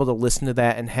 like being able to listen to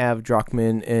that and have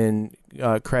Druckmann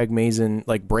and Craig Mazin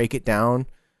like break it down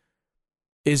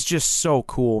is just so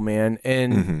cool, man.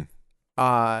 And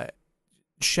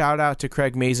shout out to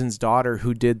Craig Mazin's daughter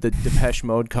who did the Depeche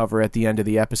Mode cover at the end of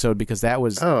the episode, because that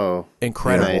was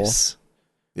incredible. Nice.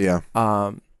 Yeah.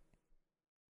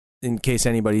 In case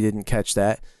anybody didn't catch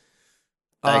that.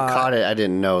 I caught it. I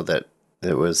didn't know that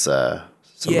it was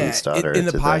someone's daughter. In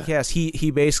the podcast,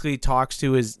 he basically talks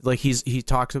to his, like, he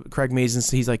talks to Craig Mazin.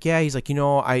 He's like, I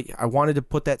wanted to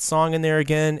put that song in there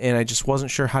again, and I just wasn't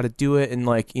sure how to do it. And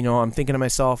like, I'm thinking to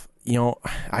myself,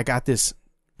 I got this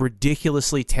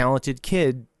ridiculously talented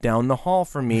kid down the hall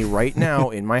from me right now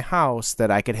in my house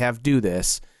that I could have do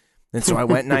this. And so I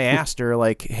went and I asked her,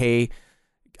 like, hey,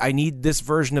 I need this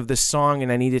version of this song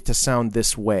and I need it to sound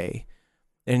this way.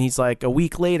 And he's like, a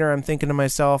week later, I'm thinking to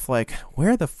myself, like,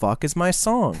 where the fuck is my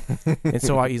song? And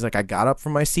so he's like, I got up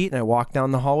from my seat and I walked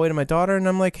down the hallway to my daughter and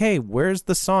I'm like, hey, where's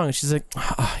the song? And she's like,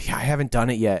 oh, yeah, I haven't done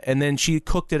it yet. And then she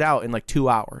cooked it out in like 2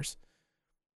 hours.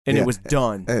 And it was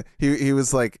done. He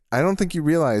was like, I don't think you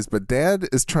realize, but Dad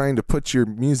is trying to put your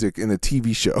music in a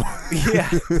TV show. Yeah.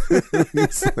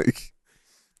 It's like...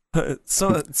 it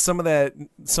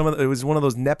was one of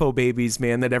those Nepo babies,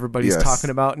 man, that everybody's talking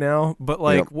about now. But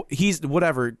like, he's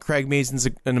whatever. Craig Mason's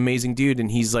an amazing dude, and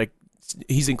he's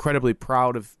incredibly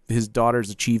proud of his daughter's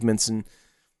achievements, and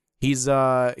he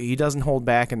doesn't hold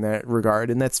back in that regard,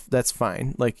 and that's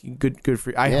fine. Like, good for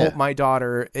you. I hope my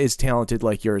daughter is talented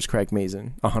like yours, Craig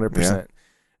Mason, 100%.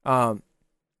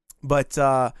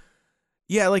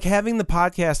 Yeah, like having the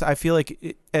podcast, I feel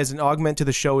like as an augment to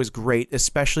the show is great,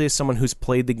 especially as someone who's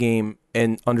played the game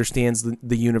and understands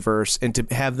the universe, and to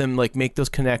have them like make those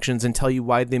connections and tell you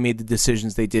why they made the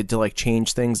decisions they did to like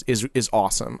change things is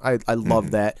awesome. I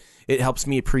love that. It helps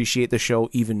me appreciate the show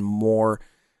even more.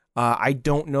 I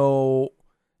don't know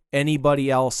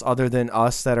anybody else other than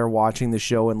us that are watching the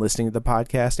show and listening to the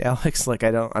podcast, Alex. Like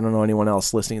I don't know anyone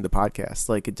else listening to the podcast.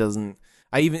 Like it doesn't.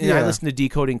 I listen to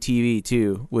Decoding TV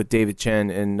too with David Chen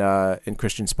and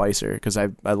Christian Spicer because I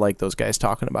like those guys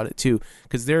talking about it too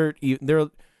because they're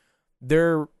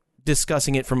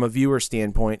discussing it from a viewer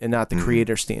standpoint and not the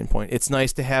creator standpoint. It's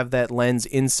nice to have that lens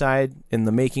inside in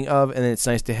the making of, and then it's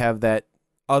nice to have that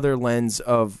other lens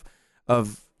of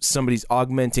somebody's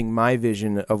augmenting my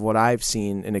vision of what I've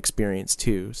seen and experienced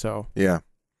too. So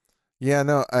Yeah,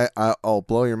 no, I'll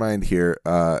blow your mind here.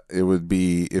 It would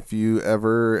be if you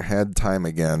ever had time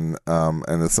again,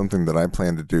 and it's something that I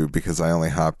plan to do because I only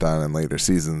hopped on in later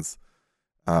seasons.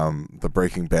 The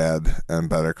Breaking Bad and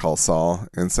Better Call Saul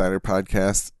Insider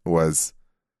podcast was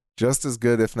just as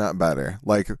good, if not better.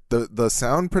 Like the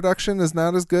sound production is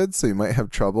not as good, so you might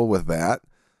have trouble with that.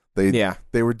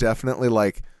 They were definitely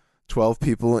like 12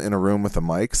 people in a room with a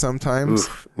mic sometimes.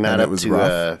 Oof, not up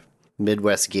to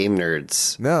Midwest Game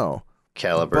Nerds. No.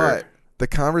 Caliber. But the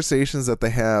conversations that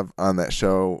they have on that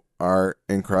show are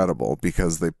incredible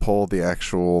because they pull the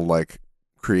actual like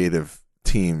creative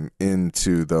team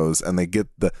into those, and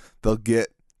they'll get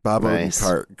Bob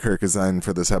Odenkirk is on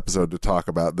for this episode to talk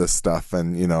about this stuff,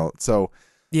 and so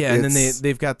and then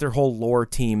they've got their whole lore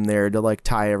team there to like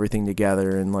tie everything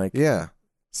together and like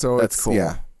so that's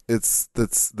cool.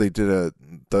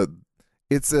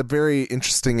 It's a very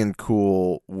interesting and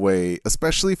cool way,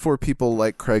 especially for people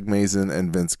like Craig Mazin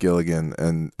and Vince Gilligan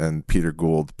and Peter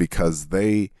Gould, because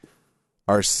they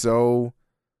are so,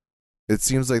 it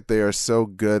seems like they are so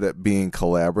good at being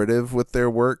collaborative with their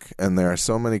work. And there are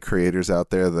so many creators out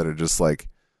there that are just like,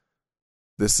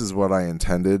 this is what I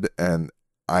intended. And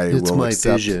it's my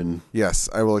vision. Yes,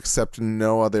 I will accept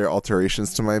no other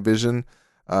alterations to my vision.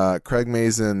 Craig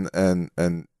Mazin and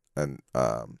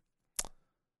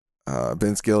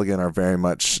Vince Gilligan are very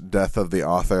much death of the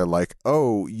author, like,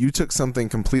 oh, you took something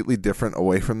completely different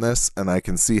away from this, and I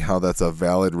can see how that's a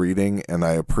valid reading, and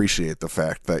I appreciate the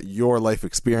fact that your life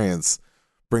experience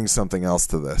brings something else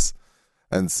to this.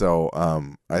 And so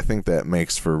I think that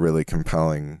makes for really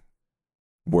compelling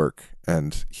work,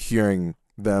 and hearing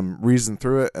them reason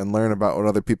through it and learn about what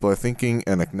other people are thinking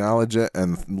and acknowledge it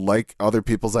and like other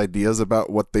people's ideas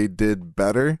about what they did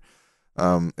better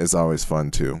is always fun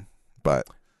too. But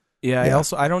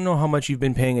I don't know how much you've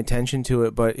been paying attention to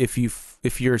it, but if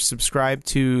you're subscribed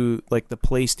to like the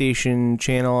PlayStation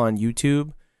channel on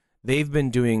YouTube, they've been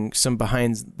doing some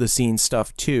behind the scenes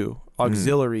stuff too,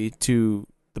 auxiliary to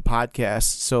the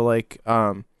podcast. So like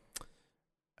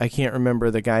I can't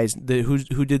remember the guys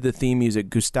who did the theme music,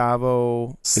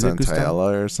 Gustavo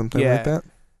Santaella or something like that.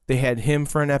 They had him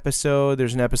for an episode.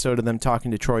 There's an episode of them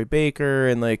talking to Troy Baker,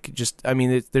 and like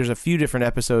there's a few different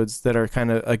episodes that are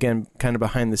kind of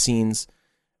behind the scenes,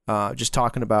 just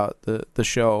talking about the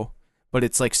show. But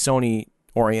it's like Sony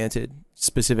oriented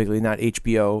specifically, not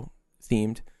HBO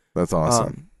themed. That's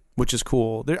awesome. Which is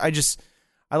cool.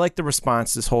 I like the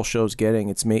response this whole show's getting.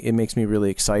 It makes me really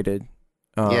excited.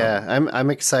 I'm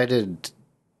excited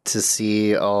to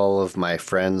see all of my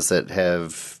friends that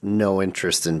have no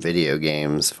interest in video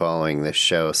games following this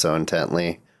show so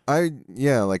intently. I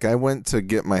went to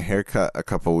get my hair cut a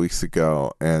couple weeks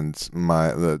ago, and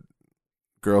the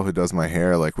girl who does my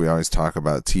hair, like, we always talk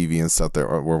about TV and stuff that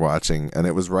we're watching, and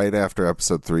it was right after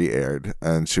episode 3 aired,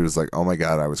 and she was like, oh my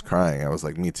god, I was crying. I was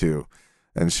like, me too.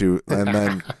 And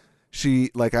then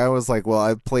I was like, well,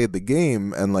 I played the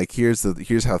game, and like here's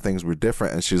how things were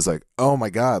different, and she's like, oh my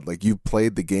god, like you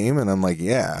played the game, and I'm like,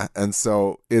 yeah, and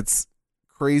so it's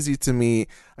crazy to me.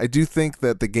 I do think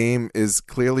that the game is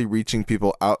clearly reaching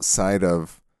people outside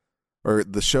of, or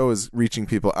the show is reaching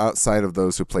people outside of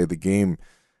those who play the game,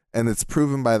 and it's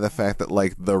proven by the fact that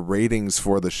like the ratings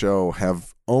for the show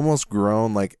have almost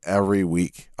grown like every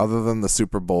week, other than the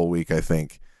Super Bowl week, I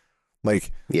think.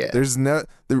 Like, Yeah.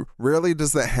 rarely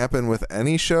does that happen with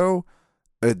any show.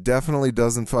 It definitely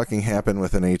doesn't fucking happen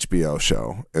with an HBO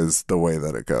show, is the way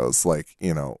that it goes. Like,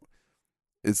 you know,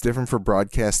 it's different for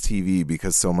broadcast TV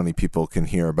because so many people can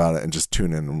hear about it and just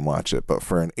tune in and watch it. But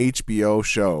for an HBO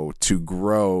show to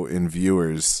grow in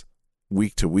viewers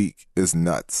week to week is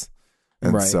nuts.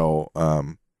 And Right. so,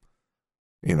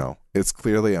 you know, it's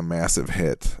clearly a massive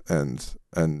hit, and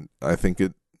I think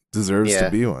it deserves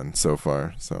to be one so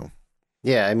far. So.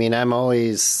 Yeah, I mean, I'm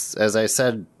always, as I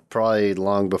said, probably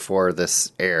long before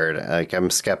this aired, like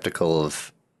I'm skeptical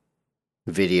of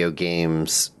video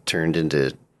games turned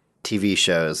into TV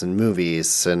shows and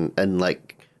movies, and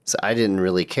like, so I didn't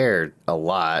really care a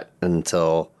lot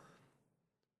until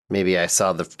maybe I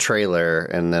saw the trailer,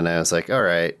 and then I was like, all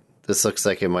right, this looks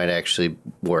like it might actually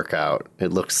work out.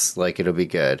 It looks like it'll be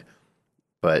good,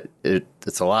 but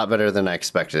it's a lot better than I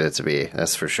expected it to be.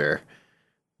 That's for sure.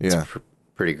 Yeah. It's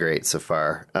pretty great so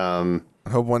far. I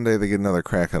hope one day they get another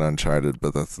crack at Uncharted,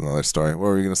 but that's another story. What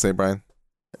were you going to say, Brian?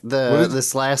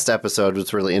 This last episode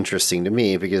was really interesting to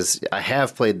me because I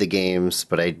have played the games,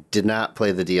 but I did not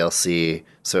play the DLC.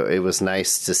 So it was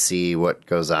nice to see what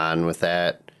goes on with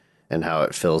that and how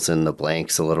it fills in the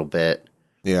blanks a little bit.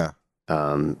 Yeah.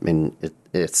 And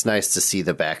it's nice to see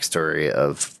the backstory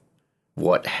of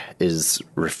what is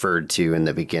referred to in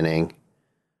the beginning.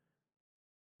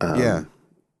 Yeah.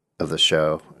 Of the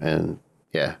show, and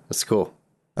yeah, it's cool.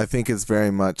 I think it's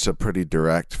very much a pretty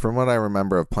direct. From what I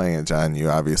remember of playing it, John, you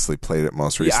obviously played it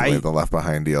most recently, the Left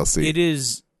Behind DLC. It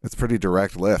is. It's pretty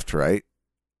direct lift, right?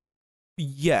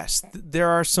 Yes, there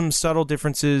are some subtle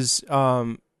differences.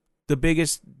 Probably the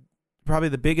biggest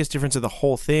difference of the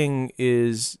whole thing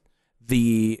is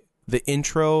the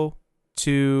intro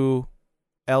to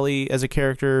Ellie as a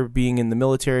character being in the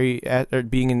military, or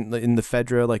being in the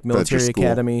Fedra, like military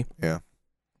academy. Yeah.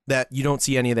 That you don't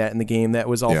see any of that in the game. That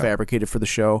was all fabricated for the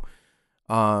show.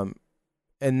 And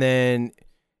then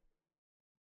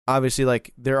obviously,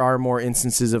 like, there are more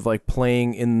instances of like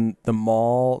playing in the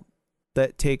mall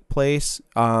that take place.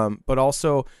 But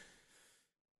also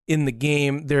in the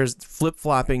game, there's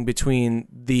flip-flopping between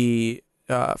the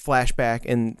flashback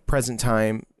and present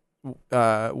time,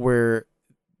 where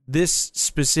this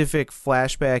specific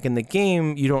flashback in the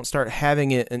game, you don't start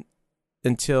having it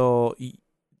until...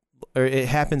 or it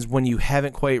happens when you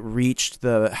haven't quite reached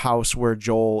the house where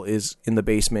Joel is in the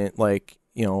basement, like,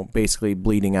 you know, basically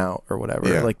bleeding out or whatever.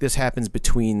 Yeah. Like, this happens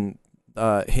between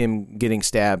him getting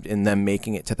stabbed and them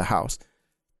making it to the house.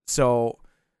 So,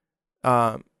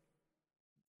 yeah,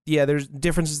 there's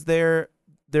differences there.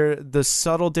 The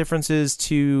subtle differences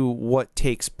to what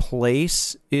takes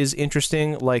place is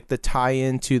interesting. Like, the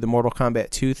tie-in to the Mortal Kombat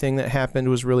 2 thing that happened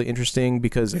was really interesting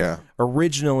because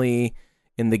originally...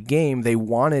 in the game, they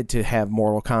wanted to have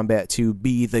Mortal Kombat 2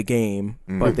 be the game,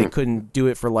 but they couldn't do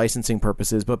it for licensing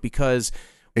purposes. But because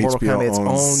Mortal Kombat's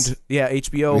owned,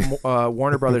 HBO,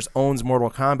 Warner Brothers owns Mortal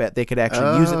Kombat, they could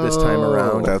actually use it this time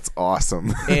around. That's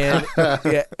awesome. And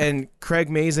and Craig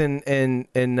Mazin and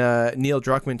Neil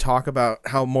Druckmann talk about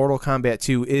how Mortal Kombat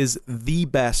 2 is the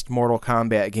best Mortal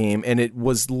Kombat game, and it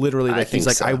was literally like he's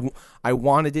like, so. I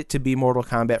wanted it to be Mortal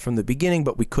Kombat from the beginning,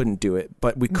 but we couldn't do it.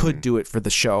 But we could do it for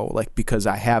the show, like, because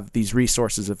I have these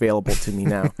resources available to me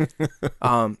now.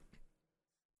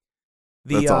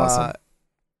 That's awesome.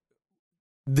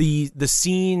 The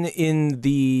scene in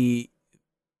the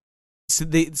so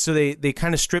they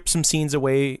kind of stripped some scenes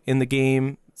away in the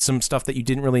game, some stuff that you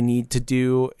didn't really need to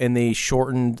do, and they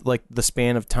shortened like the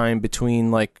span of time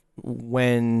between like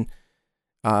when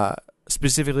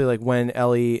specifically like when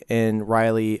Ellie and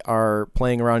Riley are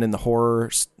playing around in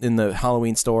the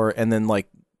Halloween store, and then like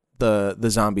the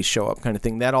zombies show up, kind of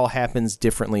thing. That all happens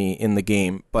differently in the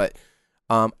game, but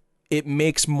it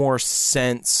makes more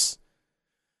sense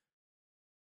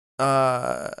in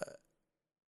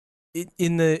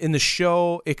the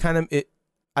show.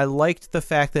 I liked the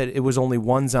fact that it was only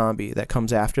one zombie that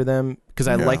comes after them, because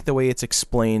I like the way it's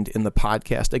explained in the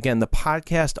podcast. Again, the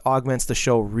podcast augments the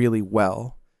show really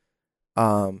well.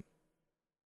 And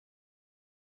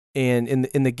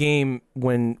in the game,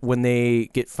 when they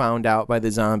get found out by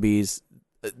the zombies,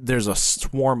 there's a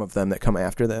swarm of them that come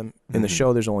after them. In the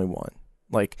show, there's only one.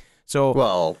 Like, So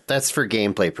Well, that's for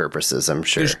gameplay purposes, I'm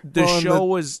sure. the Well, and show the-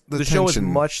 was the the show was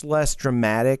tension. much less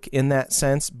dramatic in that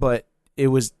sense, but it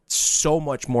was so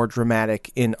much more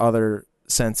dramatic in other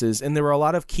senses. And there were a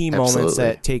lot of key moments Absolutely.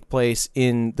 that take place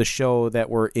in the show that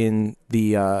were in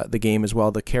the game as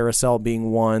well. The carousel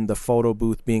being one, the photo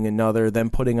booth being another, them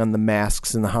putting on the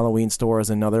masks in the Halloween store is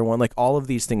another one. Like all of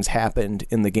these things happened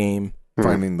in the game.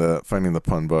 Finding the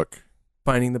pun book.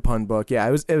 Finding the pun book, yeah,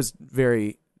 it was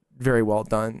very, very well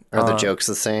done. Are the jokes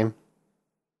the same?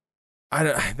 I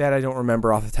don't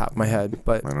remember off the top of my head,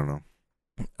 but I don't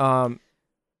know.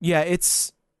 yeah,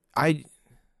 it's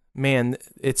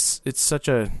such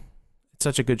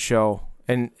a good show,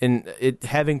 and it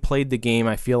having played the game,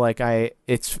 I feel like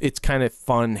it's kind of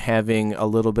fun having a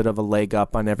little bit of a leg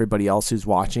up on everybody else who's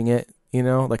watching it. You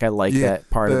know, like I like Yeah, that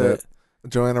part of it.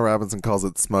 Joanna Robinson calls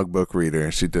it Smug Book Reader.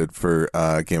 She did for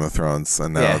Game of Thrones,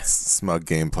 and now Yeah. it's Smug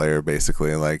Game Player,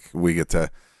 basically. Like, we get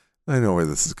to, I know where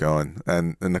this is going.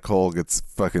 And Nicole gets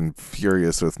fucking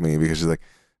furious with me because she's like,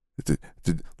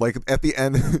 like at the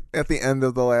end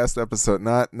of the last episode,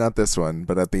 not this one,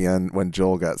 but at the end when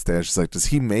Joel got stabbed, she's like, does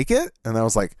he make it? And I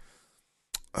was like,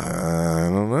 I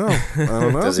don't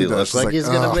know. Does he look She's like he's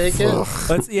gonna make it? ugh.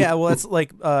 It's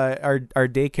like our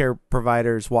daycare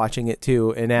providers watching it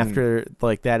too. And after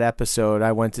like that episode,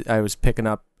 I was picking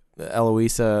up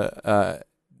Eloisa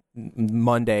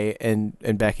Monday, and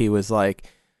Becky was like,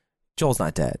 "Joel's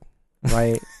not dead,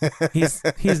 right? he's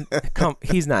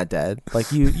not dead.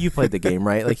 Like you played the game,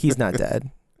 right? Like he's not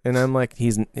dead." And I'm like,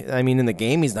 in the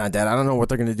game, he's not dead. I don't know what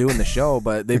they're going to do in the show,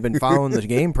 but they've been following the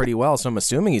game pretty well, so I'm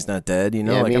assuming he's not dead. You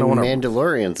know, Yeah, like I I don't want to.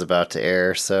 Mandalorian's about to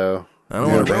air, so I don't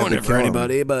Yeah, want to they have ruin to it for kill him.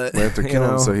 anybody, but We have to you kill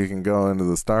him know. so he can go into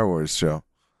the Star Wars show.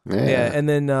 Yeah, and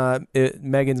then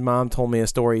Megan's mom told me a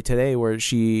story today where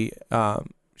she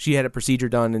had a procedure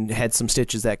done and had some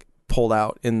stitches that pulled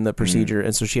out in the procedure,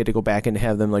 and so she had to go back and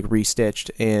have them like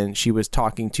restitched. And she was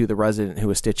talking to the resident who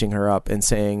was stitching her up and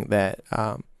saying that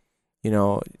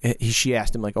she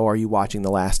asked him like, "Oh, are you watching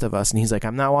The Last of Us?" And he's like,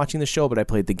 "I'm not watching the show, but I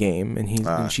played the game."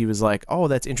 And she was like, "Oh,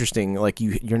 that's interesting. Like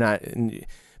you're not."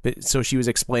 But so she was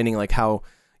explaining like how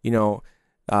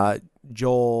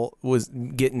Joel was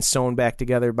getting sewn back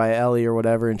together by Ellie or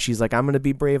whatever, and she's like, "I'm gonna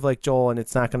be brave like Joel, and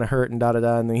it's not gonna hurt," and da da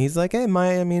da. And then he's like, "Hey, it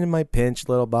might pinch,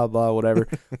 little blah blah, whatever."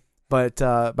 But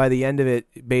by the end of it,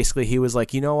 basically, he was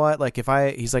like, "You know what? Like,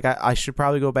 he's like, I should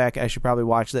probably go back. I should probably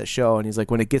watch that show." And he's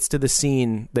like, "When it gets to the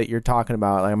scene that you're talking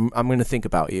about, like, I'm gonna think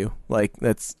about you. Like,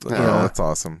 that's Oh, that's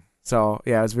awesome. So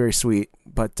yeah, it was very sweet.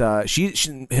 But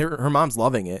her mom's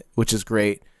loving it, which is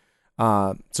great.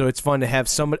 So it's fun to have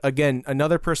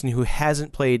another person who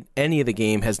hasn't played any of the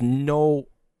game, has no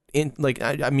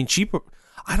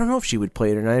I don't know if she would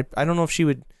play it or not. I don't know if she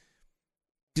would.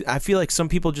 I feel like some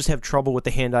people just have trouble with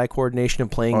the hand-eye coordination of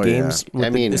playing games. I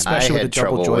Especially had with the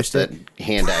double trouble with joystick. the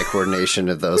hand-eye coordination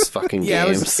of those fucking Yeah,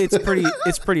 games.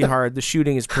 it's pretty hard. The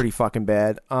shooting is pretty fucking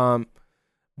bad.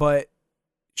 But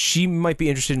she might be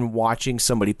interested in watching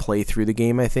somebody play through the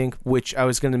game, I think, which I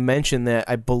was going to mention that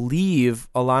I believe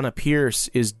Alana Pierce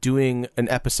is doing an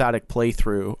episodic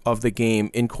playthrough of the game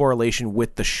in correlation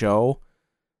with the show.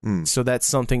 So that's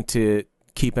something to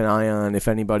keep an eye on if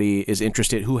anybody is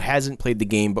interested who hasn't played the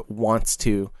game but wants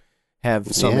to have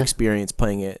some experience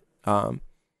playing it.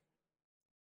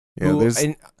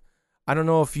 And I don't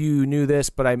know if you knew this,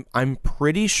 but I'm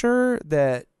pretty sure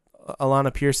that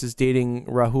Alana Pierce is dating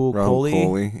Rahul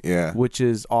Kohli, yeah, which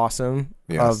is awesome,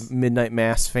 Yes. of Midnight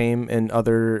Mass fame and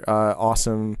other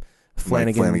awesome Mike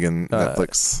Flanagan Flanagan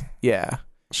Netflix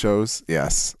shows.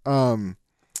 Yes.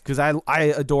 Because I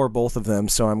adore both of them,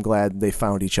 so I'm glad they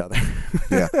found each other.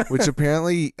 Yeah, which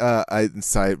apparently,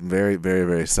 very, very,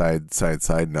 very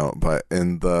side note, but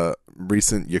in the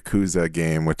recent Yakuza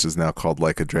game, which is now called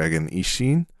Like a Dragon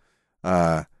Ishin,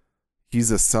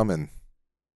 he's a summon.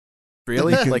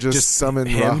 Really? You can Like just summon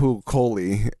him? Rahul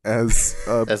Kohli as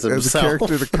a himself.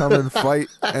 character to come and fight,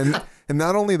 and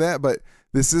not only that, but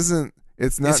this isn't.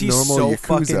 It's not Is he normal so Yakuza.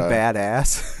 fucking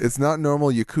badass? It's not normal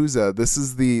Yakuza. This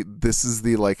is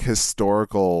the like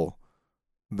historical.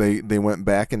 They went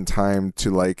back in time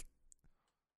to like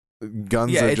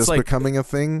guns Yeah, are it's just like- becoming a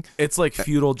thing. It's like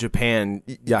feudal Japan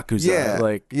Yakuza. Yeah,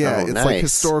 Like Oh, it's nice. like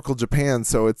historical Japan.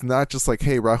 So it's not just like,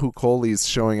 hey, Rahul Kohli's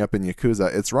showing up in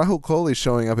Yakuza. It's Rahul Kohli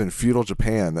showing up in feudal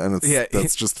Japan, and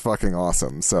that's just fucking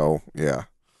awesome. So yeah,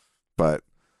 but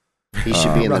He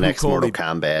should be in the Rahul next Mortal Kohli.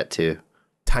 Kombat too.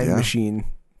 time Yeah. machine,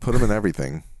 put him in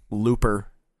everything. Looper.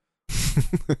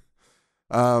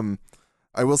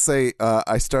 I will say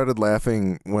I started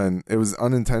laughing when it was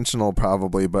unintentional,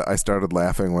 probably, but I started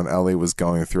laughing when Ellie was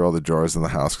going through all the drawers in the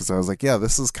house because I was like, yeah,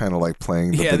 this is kind of like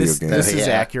playing the video game. This is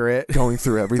accurate. Going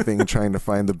through everything, trying to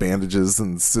find the bandages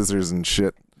and scissors and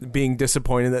shit. Being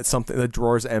disappointed that the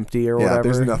drawer's empty or Yeah, whatever.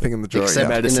 there's nothing in the drawer. Except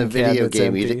Yeah. in a video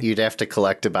game, you'd have to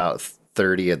collect about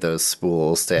 30 of those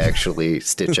spools to actually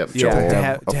stitch up Joel.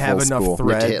 Yeah, to a have full enough spool. You have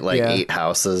thread. to hit like yeah. 8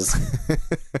 houses.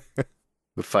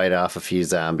 Fight off a few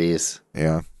zombies.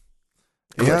 Yeah.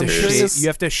 You Yeah, have, I'm to curious. you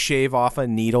have to shave off a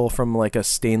needle from like a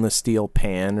stainless steel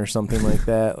pan or something like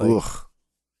that. Like, Ugh.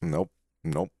 Nope.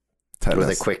 With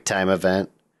Tetanus. a quick time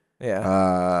event.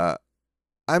 yeah.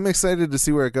 I'm excited to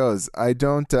see where it goes. I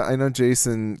know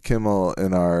Jason Kimmel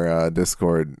in our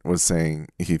Discord was saying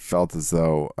he felt as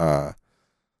though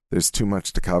there's too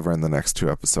much to cover in the next 2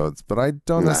 episodes, but I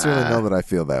don't necessarily know that I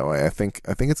feel that way. I think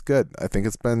it's good. I think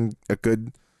it's been a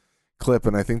good clip,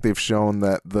 and I think they've shown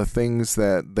that the things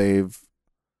that they've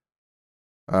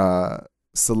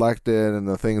selected and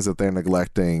the things that they're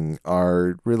neglecting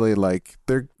are really like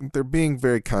they're being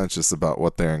very conscious about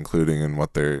what they're including and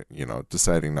what they're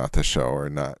deciding not to show or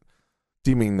not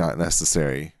deeming not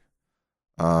necessary.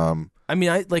 I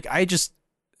mean,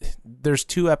 there's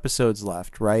 2 episodes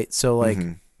left, right? So like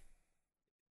mhm.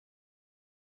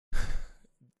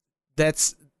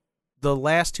 that's the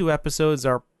last 2 episodes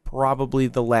are probably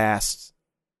the last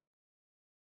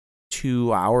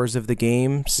 2 hours of the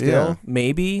game still, Yeah.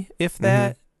 maybe if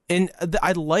that. And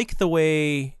I like the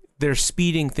way they're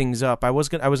speeding things up. I was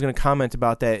gonna comment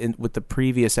about that with the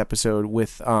previous episode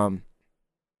with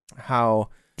how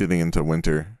Getting into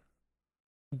winter.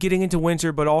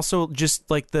 but also just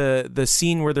like the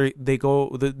scene where they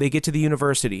get to the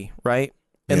university, right?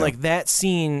 And Yeah. like that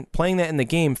scene, playing that in the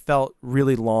game felt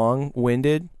really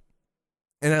long-winded.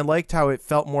 And I liked how it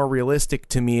felt more realistic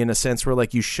to me in a sense where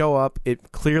like you show up,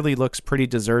 it clearly looks pretty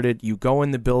deserted. You go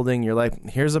in the building, you're like,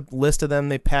 here's a list of them.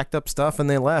 They packed up stuff and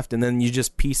they left. And then you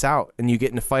just peace out and you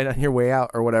get in a fight on your way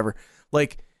out or whatever.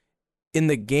 Like in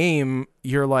the game,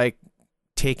 you're like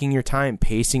taking your time,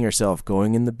 pacing yourself,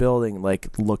 going in the building, like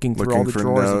looking through all the for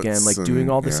drawers notes again, like and- doing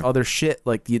all this yeah. other shit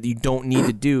like you don't need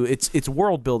to do. It's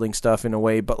world building stuff in a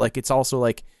way, but like it's also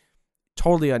like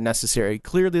totally unnecessary.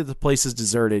 Clearly the place is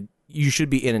deserted. You should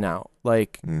be in and out.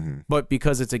 Like, but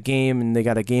because it's a game and they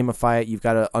got to gamify it, you've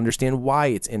got to understand why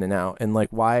it's in and out and like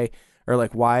why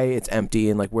it's empty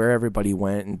and like where everybody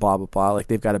went and blah blah blah. Like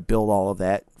they've got to build all of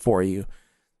that for you.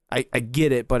 I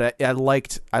get it, but I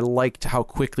liked how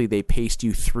quickly they paced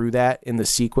you through that in the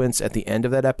sequence at the end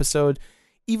of that episode,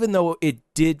 even though it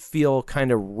did feel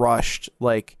kind of rushed.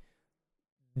 Like,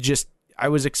 just I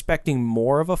was expecting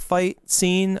more of a fight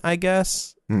scene, I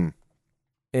guess, and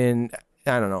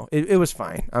I don't know. It was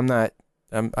fine. I'm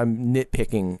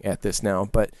nitpicking at this now,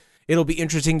 but it'll be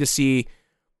interesting to see.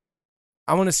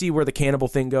 I want to see where the cannibal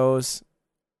thing goes.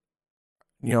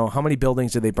 You know, how many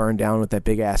buildings did they burn down with that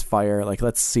big ass fire? Like,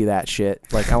 let's see that shit.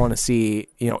 Like, I want to see,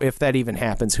 if that even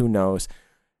happens, who knows?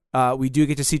 We do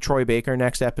get to see Troy Baker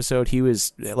next episode. He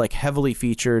was like heavily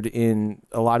featured in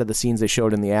a lot of the scenes they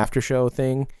showed in the after show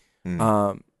thing.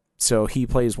 So he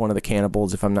plays one of the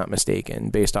cannibals, if I'm not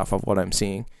mistaken, based off of what I'm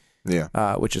seeing.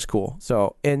 Yeah. Which is cool.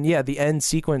 So, and yeah, the end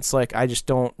sequence, like, I just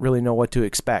don't really know what to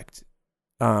expect.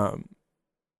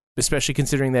 Especially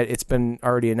considering that it's been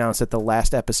already announced that the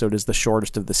last episode is the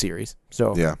shortest of the series.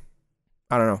 So, Yeah.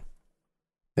 I don't know.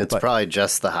 It's probably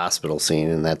just the hospital scene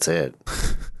and that's it.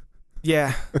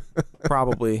 Yeah,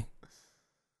 probably.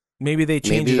 Maybe they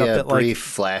changed Maybe it up a that, like, brief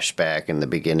flashback in the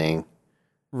beginning.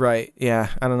 right. Yeah,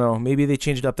 I don't know. Maybe they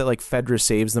changed it up that, like, Fedra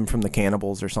saves them from the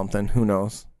cannibals or something. Who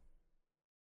knows?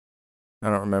 I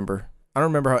don't remember. I don't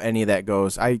remember how any of that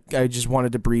goes. I just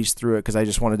wanted to breeze through it because I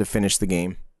just wanted to finish the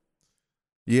game.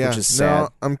 Yeah. Which is sad. No,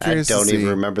 I'm I curious don't to see. even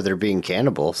remember there being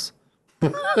cannibals.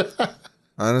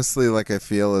 Honestly, like I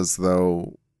feel as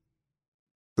though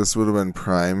this would have been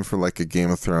prime for like a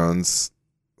Game of Thrones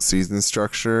season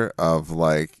structure of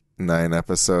like 9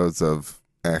 episodes of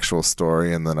actual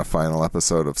story and then a final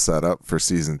episode of setup for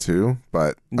season 2.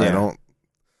 But Yeah.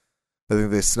 I think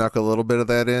they snuck a little bit of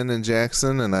that in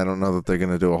Jackson, and I don't know that they're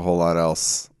going to do a whole lot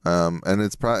else. And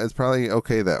it's probably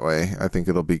okay that way. I think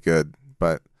it'll be good,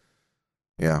 but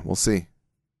yeah, we'll see.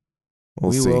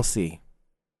 We will see.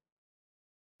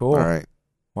 Cool. All right.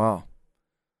 Wow.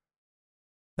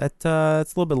 That's a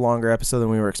little bit longer episode than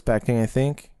we were expecting, I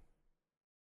think.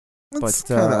 It's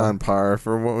But, kind of on par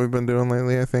for what we've been doing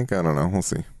lately, I think. I don't know. We'll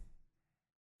see.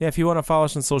 Yeah, if you want to follow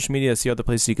us on social media, see other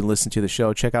places you can listen to the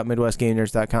show, check out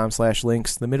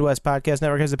MidwestGameNerds.com/links. The Midwest Podcast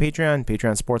Network has a Patreon.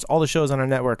 Patreon supports all the shows on our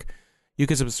network. You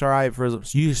can subscribe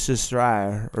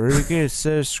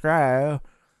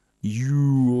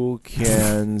You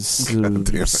can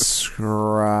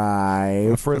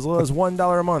subscribe for as little as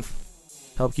 $1 a month.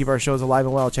 Help keep our shows alive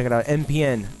and well. Check it out,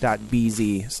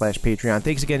 mpn.bz/Patreon.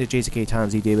 Thanks again to Jason K,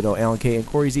 Tom Z, David O, Alan K, and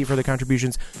Corey Z for the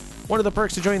contributions. One of the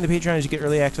perks of joining the Patreon is you get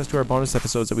early access to our bonus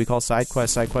episodes that we call Side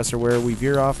Quests. Side Quests are where we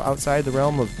veer off outside the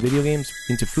realm of video games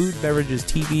into food, beverages,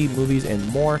 TV, movies, and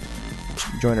more.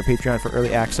 Join our Patreon for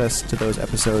early access to those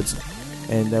episodes.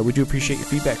 And we do appreciate your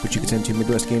feedback, which you can send to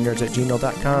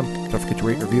MidwestGameNerds@gmail.com. Don't forget to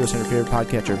rate and review us on your favorite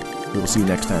podcatcher. We will see you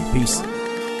next time. Peace.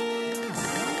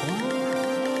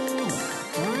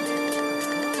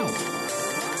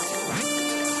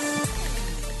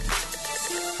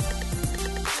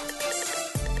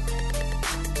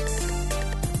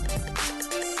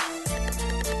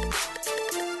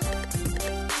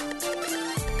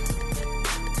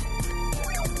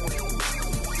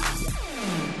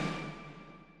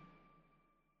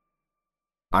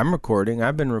 I'm recording.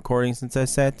 I've been recording since I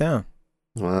sat down.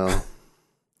 Well,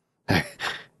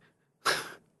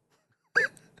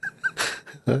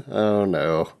 oh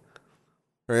no.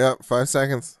 Hurry up, 5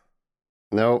 seconds.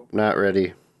 Nope, not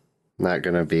ready. Not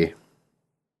gonna be.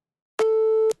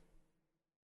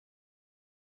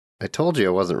 I told you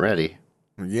I wasn't ready.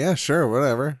 Yeah, sure,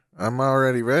 whatever. I'm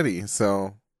already ready,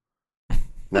 so.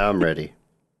 Now I'm ready.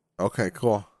 Okay,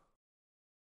 cool.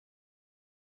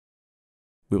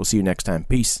 We will see you next time.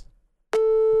 Peace.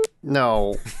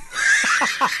 No.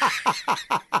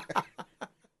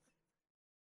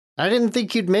 I didn't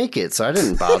think you'd make it, so I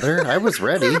didn't bother. I was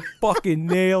ready. Fucking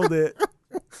nailed it.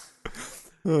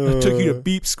 I took you to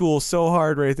beep school so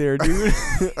hard right there, dude.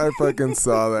 I fucking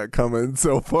saw that coming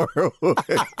so far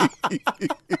away.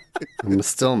 I'm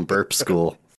still in burp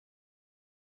school.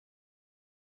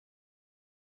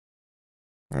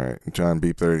 All right, John,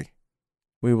 beep 30.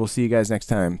 We will see you guys next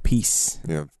time. Peace.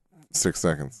 You have 6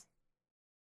 seconds.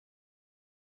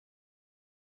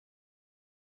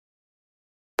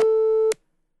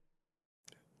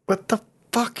 What the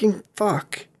fucking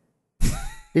fuck?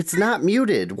 It's not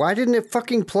muted. Why didn't it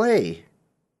fucking play?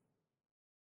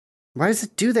 Why does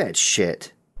it do that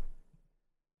shit?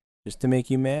 Just to make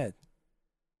you mad.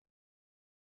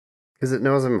 Because it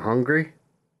knows I'm hungry?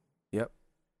 Yep.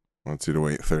 Wants you to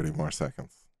wait 30 more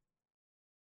seconds.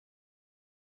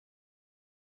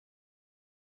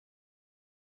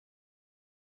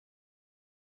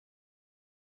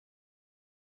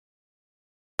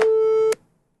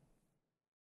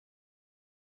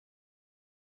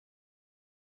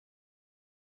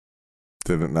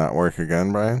 Did it not work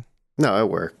again, Brian? No, it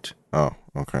worked. Oh,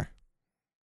 okay.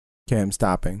 Okay, I'm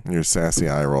stopping. Your sassy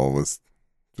eye roll was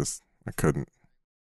just, I couldn't.